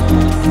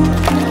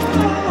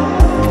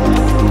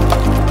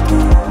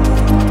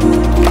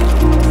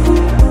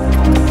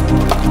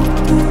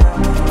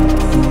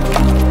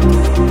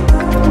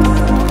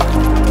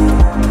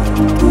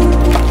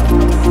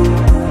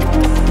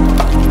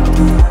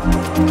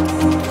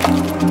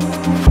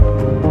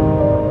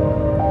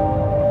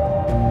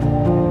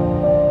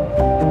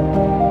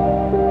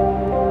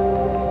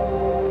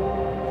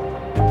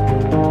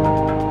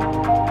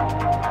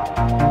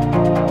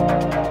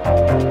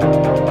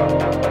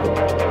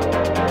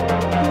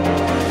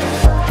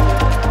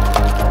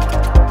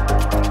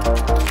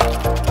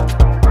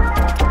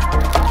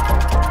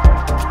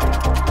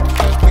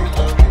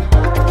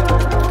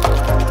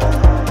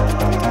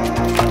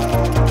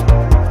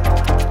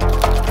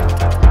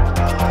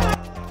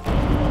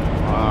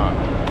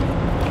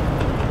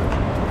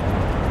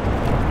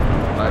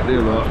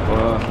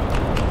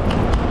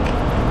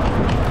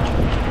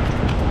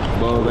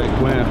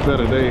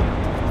 Saturday.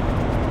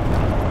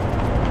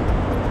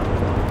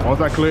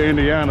 Once I clear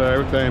Indiana,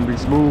 everything be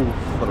smooth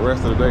for the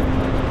rest of the day.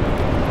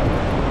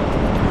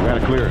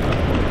 Gotta clear it.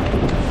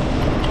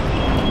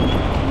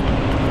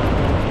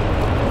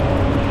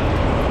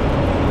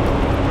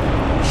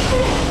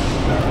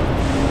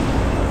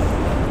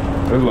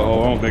 This little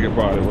hole, I don't think it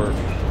probably works.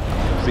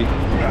 See?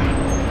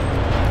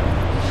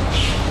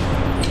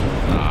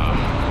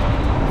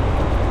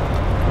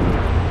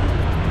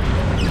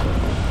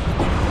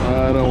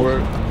 It don't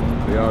work.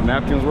 Y'all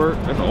napkins work?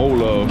 That's an old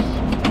Love's.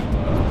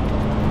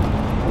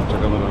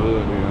 Check under the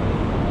hood, yeah.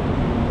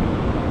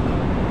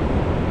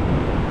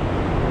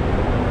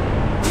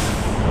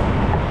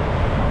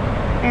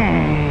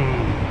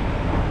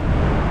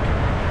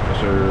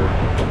 Sure.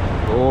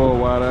 Oh,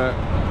 why that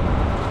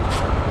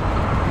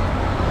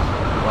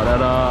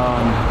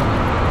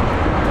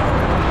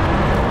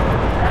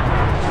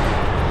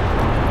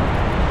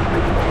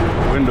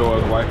window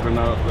is wiping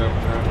up.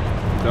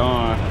 That's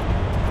done.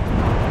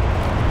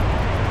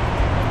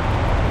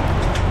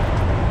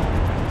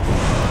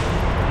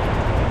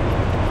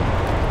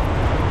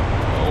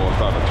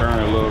 Turn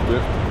a little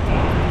bit.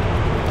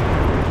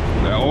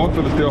 That oil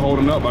filter still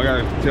holding up. I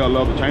gotta tell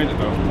Love to change it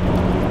though,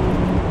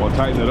 or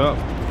tighten it up.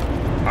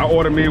 I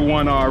ordered me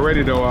one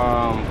already though.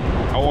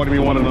 I ordered me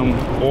one of them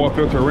oil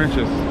filter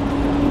wrenches.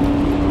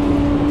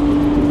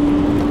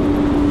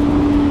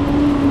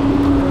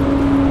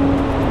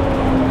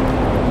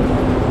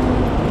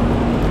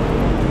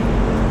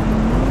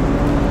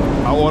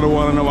 I ordered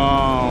one of them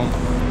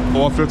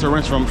oil filter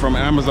wrench from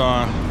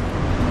Amazon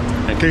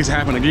in case it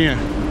happened again.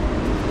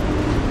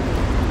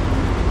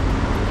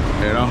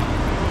 You know,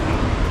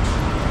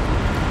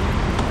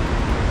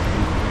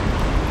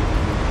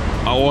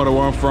 I ordered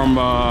one from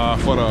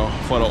for the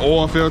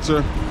oil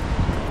filter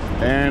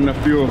and the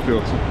fuel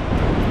filter.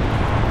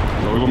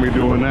 So we're gonna be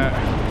doing that.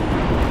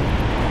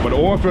 But the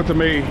oil filter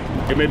may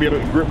be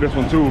able to grip this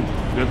one too,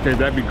 just in case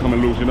that be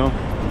coming loose, you know.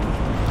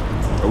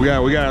 But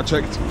we gotta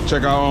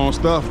check our own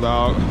stuff,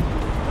 dog.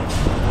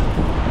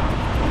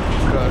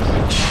 Because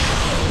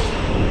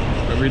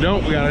if we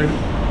don't, we gotta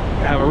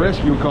have a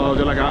rescue call,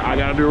 just like I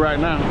gotta do right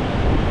now.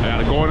 I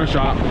gotta go in the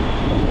shop,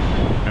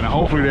 and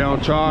hopefully they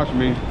don't charge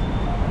me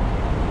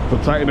to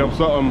tighten up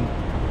something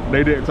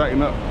they didn't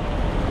tighten up.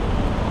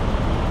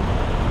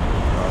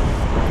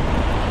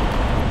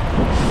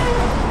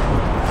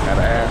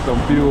 add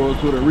some fuel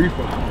to the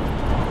reefer.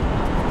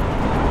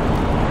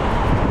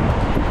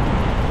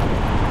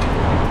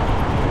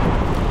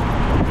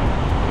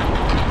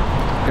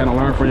 Gotta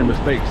learn from your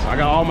mistakes. I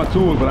got all my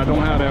tools, but I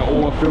don't have that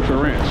oil filter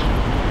wrench.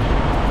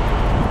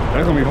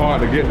 That's gonna be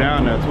hard to get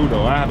down there too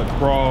though. I had to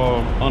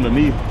crawl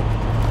underneath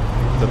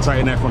to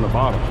tighten that from the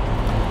bottom.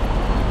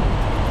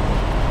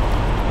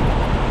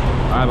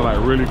 I had to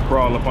like really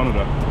crawl up under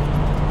there.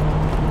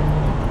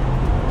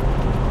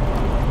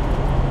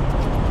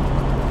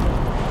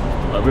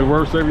 If it's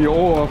worth saving your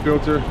oil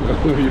filter,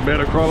 you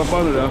better crawl up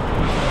under there.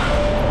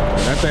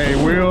 That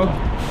thing will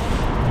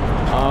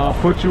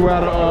put you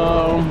out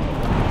of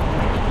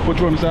put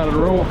you on the side of the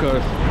road,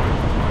 because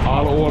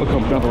all the oil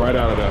comes dumping right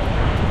out of there.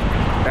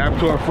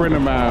 Happened to a friend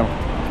of mine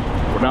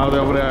when I was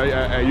over there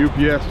at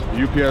UPS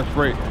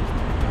Freight.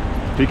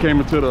 He came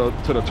into the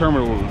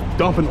terminal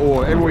dumping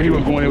oil everywhere he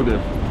was going. He was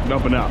just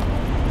dumping out.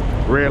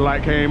 Red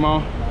light came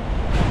on.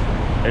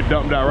 It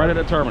dumped out right at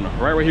the terminal,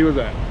 right where he was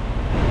at.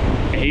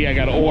 And he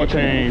got an oil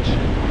change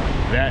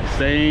that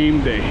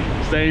same day.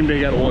 Same day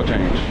got an oil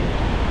change.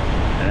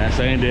 And that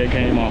same day it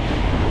came off.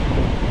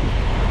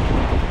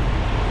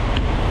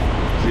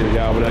 See the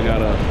guy over there got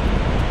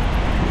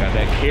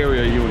that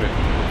carrier unit.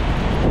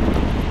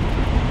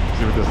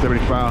 See with the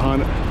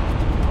 7500.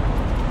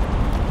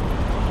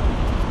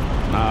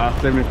 Nah,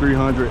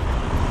 7300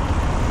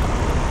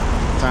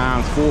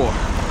 times 4.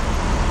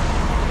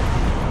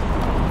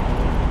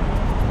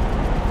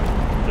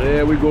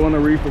 Yeah, we going to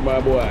reefer, my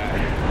boy.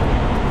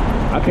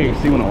 I can't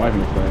see when I'm wiping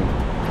this thing.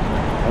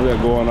 I'm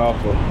just going off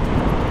of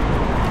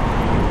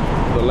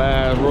the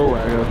last row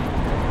right here.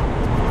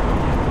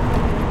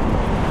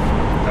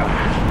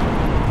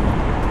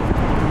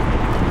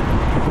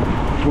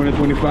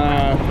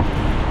 2025,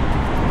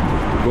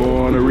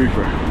 going to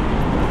reefer.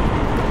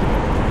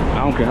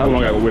 I don't care how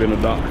long I go wait in the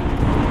dock.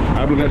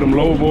 I've been at them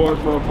low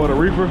boards for the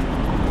reefer.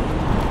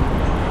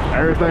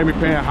 Everything be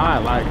paying high,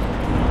 like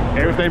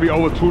everything be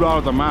over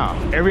 $2 a mile.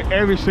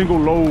 Every single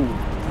load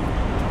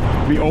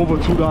be over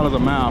 $2 a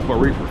mile for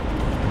reefer.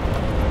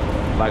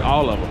 Like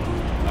all of them.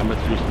 I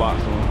missed a few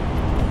spots on.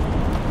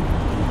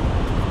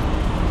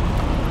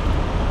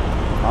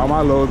 All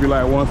my loads be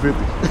like 150.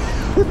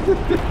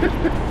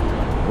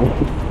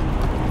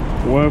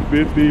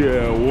 150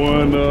 and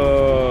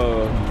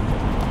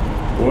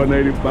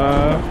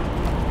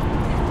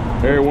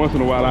 185. Every once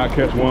in a while I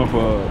catch one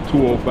for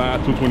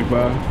 205,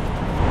 225.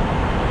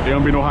 There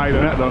don't be no higher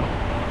than that though.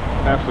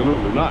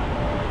 Absolutely not.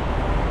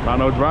 Not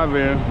no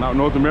drive-in, not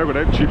North America,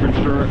 that cheap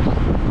insurance.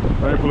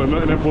 They ain't pulling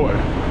nothing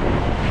important.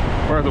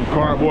 Probably some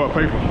cardboard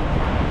paper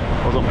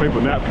or some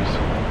paper napkins.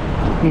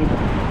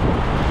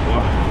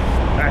 Well,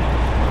 hey.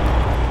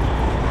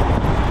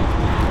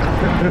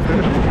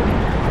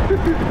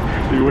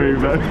 He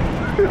waved that. I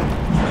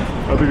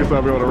think it's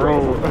out here on the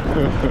road.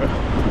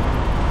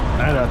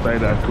 And I think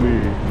that's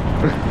clean.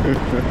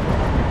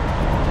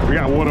 We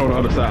got water on the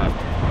other side.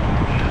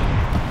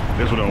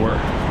 This one don't work.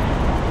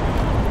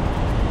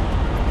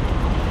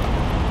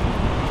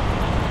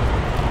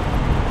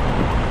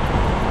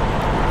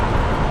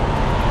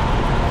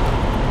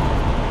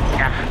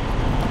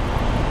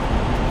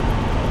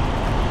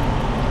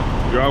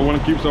 Y'all want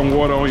to keep some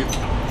water on you.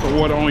 Some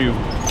water on you.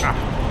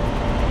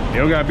 It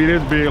don't gotta be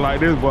this big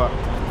like this, but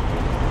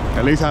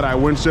at least have that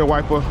windshield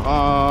wiper,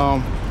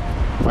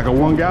 like a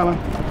 1 gallon.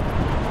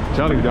 I'm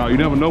telling you, dog, you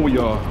never know when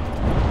your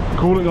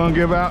coolant gonna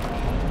give out.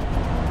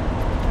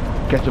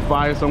 Catch a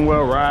fire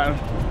somewhere, riding.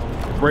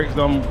 Brakes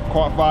done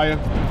caught fire.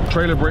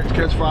 Trailer brakes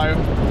catch fire.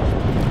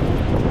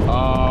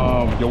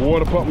 Your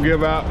water pump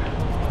give out.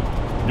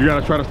 You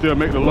gotta try to still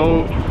make the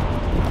load.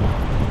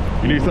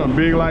 You need something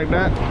big like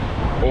that,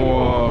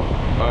 or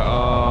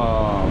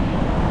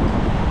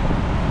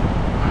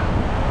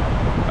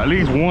at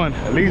least one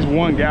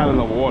gallon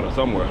of water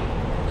somewhere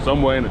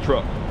in the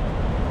truck.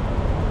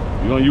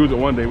 You're gonna use it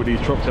one day with these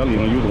trucks. Telling you,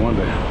 you're gonna use it one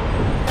day.